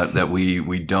 that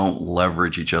we don't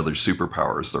leverage each other's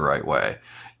superpowers the right way.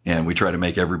 And we try to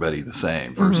make everybody the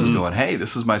same versus going, hey,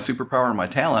 this is my superpower and my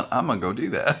talent. I'm going to go do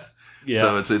that. Yeah.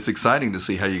 So it's exciting to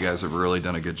see how you guys have really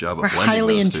done a good job of We're blending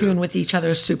highly those in two. tune with each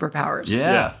other's superpowers.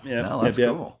 Yeah. Yeah. No, that's Yep.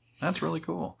 cool. That's really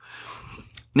cool.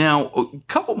 Now, a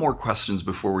couple more questions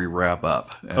before we wrap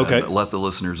up and Okay. let the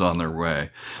listeners on their way.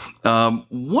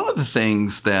 One of the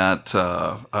things that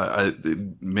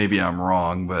maybe I'm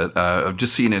wrong, but I've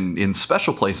just seen in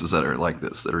special places that are like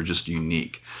this, that are just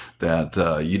unique, that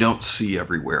you don't see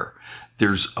everywhere.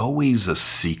 There's always a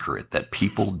secret that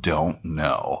people don't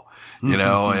know. You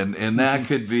know, and that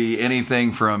could be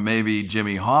anything from maybe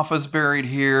Jimmy Hoffa's buried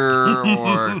here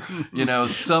or, you know,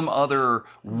 some other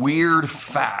weird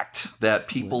fact that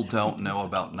people don't know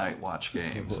about Night Watch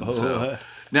games. And so,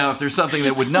 now, if there's something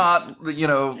that would not, you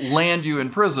know, land you in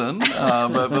prison,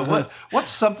 but what's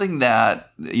something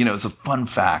that, you know, is a fun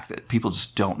fact that people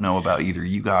just don't know about either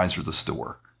you guys or the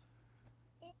store?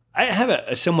 I have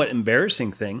a somewhat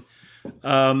embarrassing thing.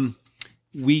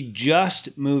 We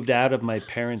just moved out of my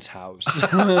parents' house.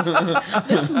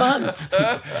 This month.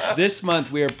 This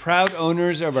month, we are proud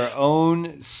owners of our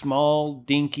own small,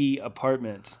 dinky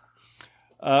apartment.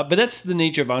 But that's the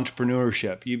nature of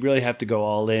entrepreneurship. You really have to go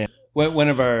all in. One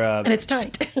of our... And it's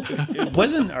tight. it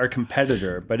wasn't our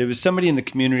competitor, but it was somebody in the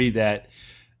community that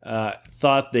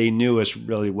thought they knew us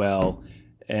really well.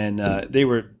 And they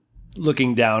were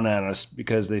looking down on us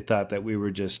because they thought that we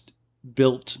were just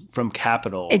built from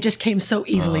capital. It just came so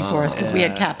easily for us because we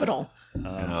had yeah. capital.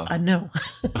 Yeah. No.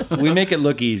 We make it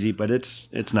look easy, but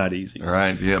it's not easy.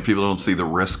 Right. Yeah. People don't see the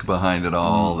risk behind it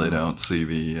all. They don't see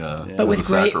the But with the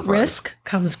great sacrifice. risk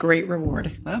comes great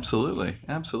reward. Absolutely.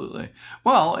 Absolutely.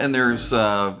 Well, and there's,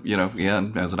 you know,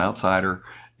 again, as an outsider,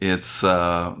 it's,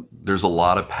 there's a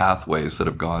lot of pathways that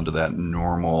have gone to that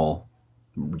normal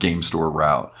game store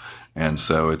route. And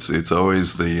so it's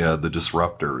always the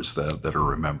disruptors that are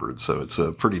remembered. So it's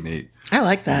pretty neat. I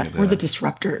like that. And, We're the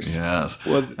disruptors. Yes.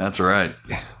 Well, That's right.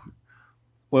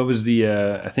 what was the,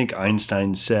 I think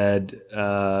Einstein said,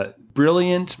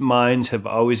 brilliant minds have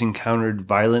always encountered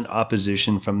violent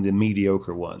opposition from the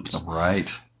mediocre ones.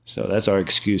 Right. So that's our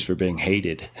excuse for being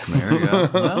hated. There you go.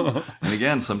 Well, and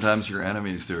again, sometimes your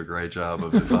enemies do a great job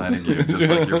of defining you, just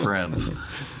like your friends.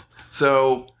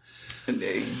 So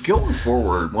going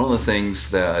forward, one of the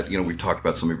things that, you know, we've talked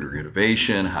about some of your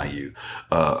innovation, how you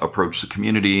approach the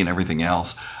community and everything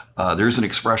else. There's an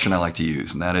expression I like to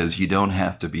use, and that is, you don't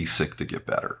have to be sick to get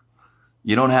better.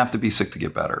 You don't have to be sick to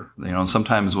get better. You know, and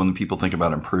sometimes when people think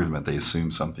about improvement, they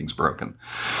assume something's broken.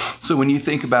 So when you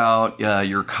think about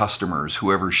your customers,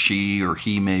 whoever she or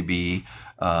he may be,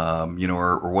 you know,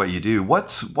 or what you do,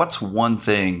 what's one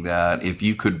thing that if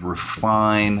you could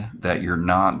refine that you're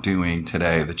not doing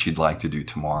today that you'd like to do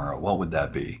tomorrow, what would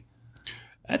that be?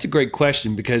 That's a great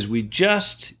question, because we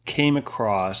just came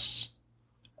across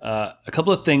a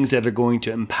couple of things that are going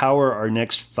to empower our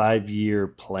next 5-year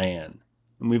plan.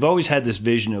 And we've always had this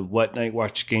vision of what Night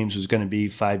Watch Games was going to be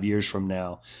 5 years from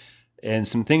now. And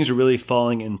some things are really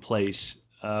falling in place.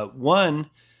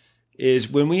 One is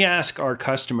when we ask our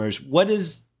customers, what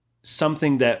is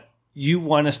something that you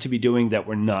want us to be doing that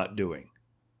we're not doing?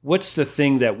 What's the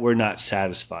thing that we're not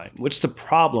satisfying? What's the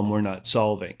problem we're not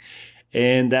solving?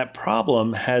 And that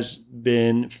problem has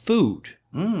been food.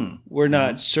 We're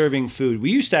not serving food. We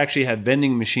used to actually have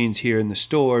vending machines here in the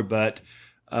store, but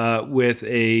with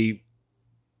a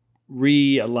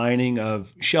realigning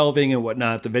of shelving and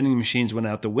whatnot, the vending machines went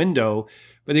out the window.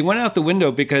 But they went out the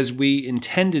window because we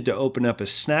intended to open up a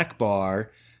snack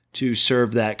bar to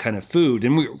serve that kind of food.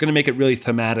 And we were going to make it really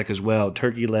thematic as well.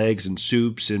 Turkey legs and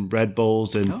soups and bread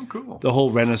bowls and the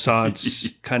whole Renaissance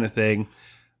kind of thing.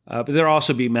 But there'll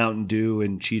also be Mountain Dew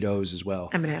and Cheetos as well.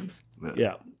 M&Ms.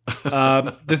 Yeah.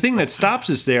 The thing that stops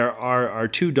us there are our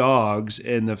 2 dogs,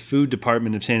 and the food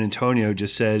department of San Antonio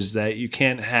just says that you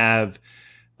can't have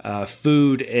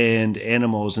food and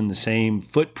animals in the same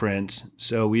footprint.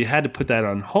 So we had to put that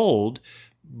on hold,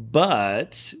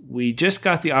 but we just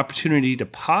got the opportunity to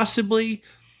possibly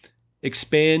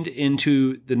expand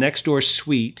into the next door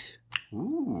suite,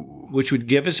 which would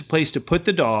give us a place to put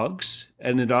the dogs,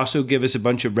 and it'd also give us a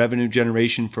bunch of revenue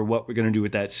generation for what we're going to do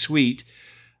with that suite.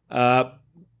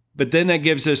 But then that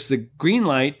gives us the green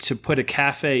light to put a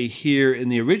cafe here in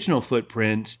the original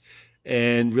footprint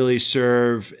and really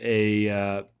serve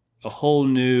a whole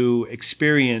new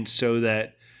experience, so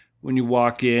that when you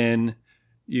walk in,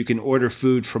 you can order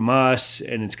food from us,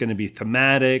 and it's going to be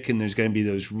thematic, and there's going to be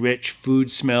those rich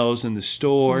food smells in the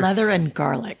store. Leather and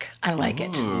garlic. I like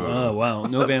it. Oh, wow.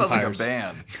 No that vampires. Sounds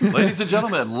like a band. Ladies and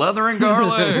gentlemen, Leather and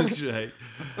Garlic. That's right.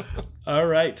 All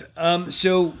right.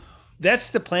 So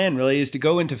that's the plan, really, is to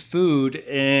go into food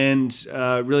and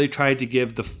really try to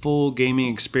give the full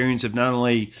gaming experience of not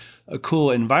only a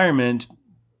cool environment,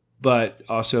 but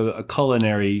also a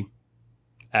culinary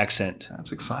accent.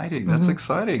 That's exciting. That's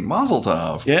exciting. Mazel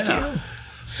tov. Yeah.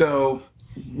 So,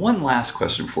 one last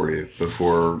question for you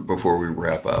before we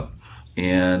wrap up.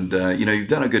 And, you've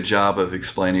done a good job of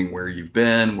explaining where you've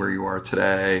been, where you are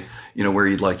today, where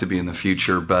you'd like to be in the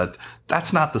future, but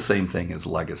that's not the same thing as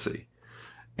legacy.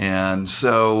 And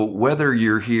so whether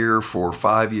you're here for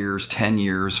 5 years, 10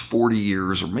 years, 40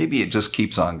 years, or maybe it just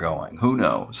keeps on going, who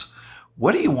knows?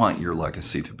 What do you want your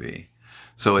legacy to be?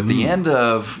 So at the end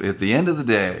of the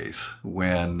days,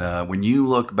 when you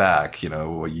look back,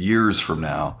 years from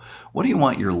now, what do you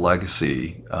want your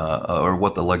legacy, or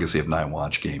what the legacy of Night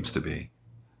Watch Games to be?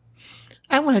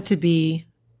 I want it to be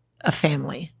a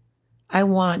family. I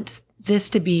want this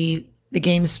to be the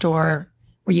game store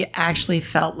where you actually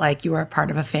felt like you were a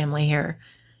part of a family here.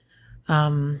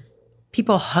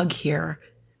 People hug here.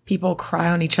 People cry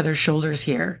on each other's shoulders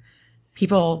here.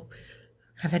 People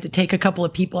have had to take a couple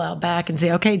of people out back and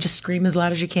say, okay, just scream as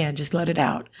loud as you can. Just let it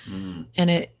out.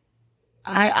 And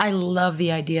I love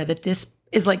the idea that this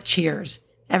is like Cheers.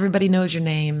 Everybody knows your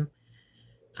name.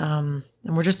 And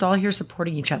we're just all here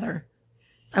supporting each other.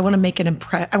 I want to make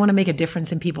I want to make a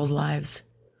difference in people's lives.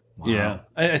 Wow. Yeah,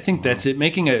 I think that's it,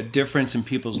 making a difference in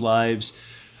people's lives.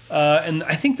 And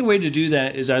I think the way to do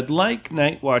that is I'd like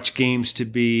Night Watch Games to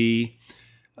be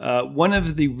one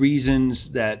of the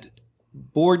reasons that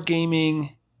board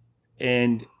gaming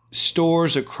and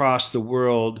stores across the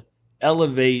world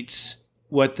elevates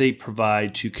what they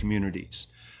provide to communities.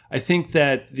 I think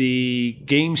that the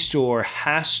game store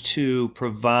has to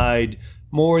provide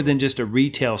more than just a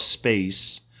retail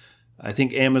space. I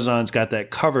think Amazon's got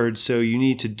that covered, so you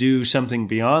need to do something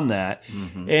beyond that.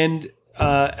 And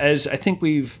as I think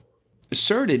we've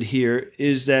asserted here,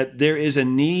 is that there is a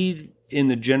need in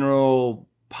the general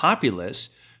populace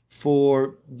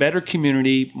for better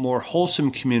community, more wholesome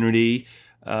community,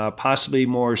 possibly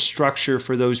more structure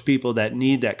for those people that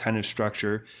need that kind of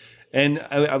structure. And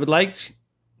I would like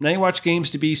Night Watch Games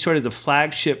to be sort of the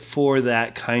flagship for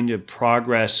that kind of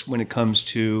progress when it comes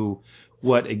to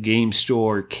what a game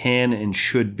store can and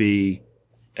should be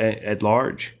at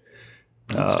large.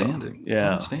 Outstanding.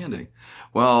 Yeah. Outstanding.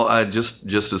 Well,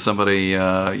 just as somebody,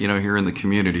 here in the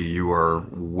community, you are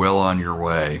well on your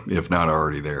way, if not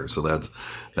already there. So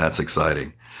that's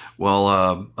exciting.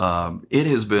 Well, it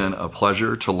has been a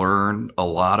pleasure to learn a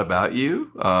lot about you.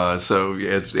 So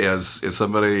as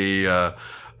somebody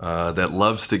that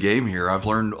loves to game here, I've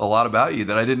learned a lot about you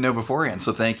that I didn't know beforehand.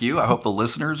 So thank you. I hope the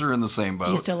listeners are in the same boat.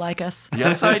 Do you still like us?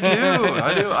 Yes, I do.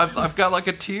 I do. I've got like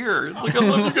a tear. It's like, I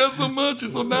love you guys so much.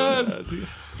 You're so nice.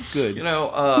 Good.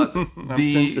 I'm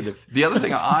sensitive. The other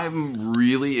thing, I'm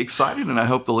really excited, and I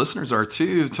hope the listeners are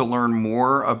too, to learn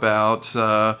more about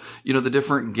the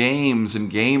different games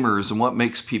and gamers and what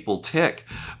makes people tick.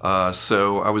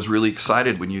 So I was really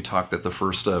excited when you talked at the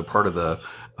first part of the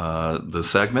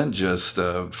segment, just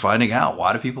finding out,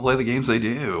 why do people play the games they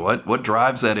do? What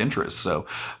drives that interest? So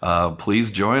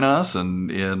please join us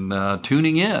in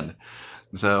tuning in.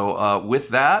 So with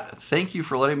that, thank you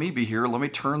for letting me be here. Let me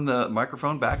turn the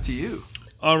microphone back to you.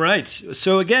 All right.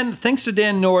 So again, thanks to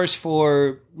Dan Norris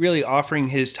for really offering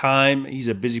his time. He's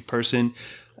a busy person,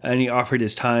 and he offered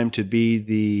his time to be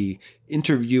the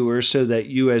interviewer so that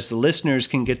you as the listeners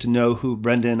can get to know who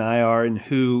Brenda and I are and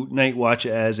who Night Watch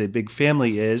as a big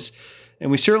family is. And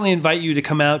we certainly invite you to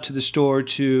come out to the store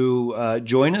to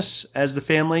join us as the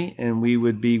family, and we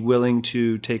would be willing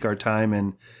to take our time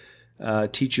and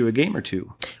teach you a game or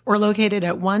two. We're located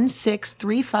at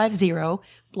 16350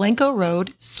 Blanco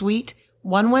Road, Suite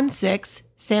 116,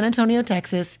 San Antonio,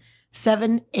 Texas,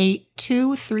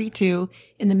 78232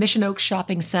 in the Mission Oaks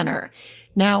Shopping Center.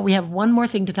 Now we have one more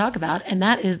thing to talk about, and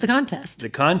that is the contest. The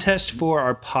contest for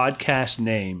our podcast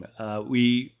name.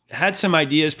 We had some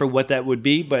ideas for what that would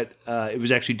be, but it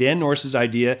was actually Dan Norris's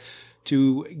idea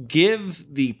to give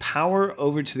the power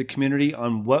over to the community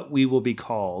on what we will be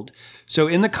called. So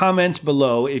in the comments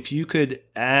below, if you could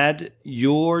add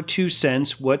your 2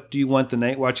 cents, what do you want the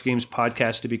Night Watch Games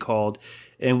podcast to be called?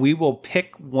 And we will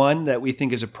pick one that we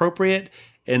think is appropriate.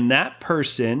 And that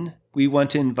person we want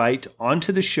to invite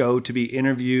onto the show to be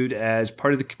interviewed as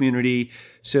part of the community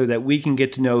so that we can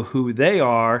get to know who they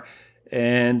are.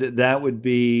 And that would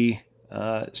be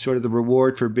sort of the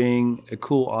reward for being a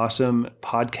cool, awesome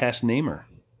podcast namer.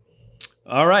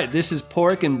 All right, this is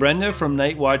Pork and Brenda from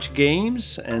Night Watch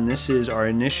Games, and this is our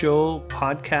initial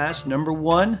podcast number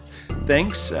 1.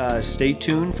 Thanks. Stay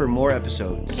tuned for more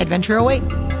episodes. Adventure away.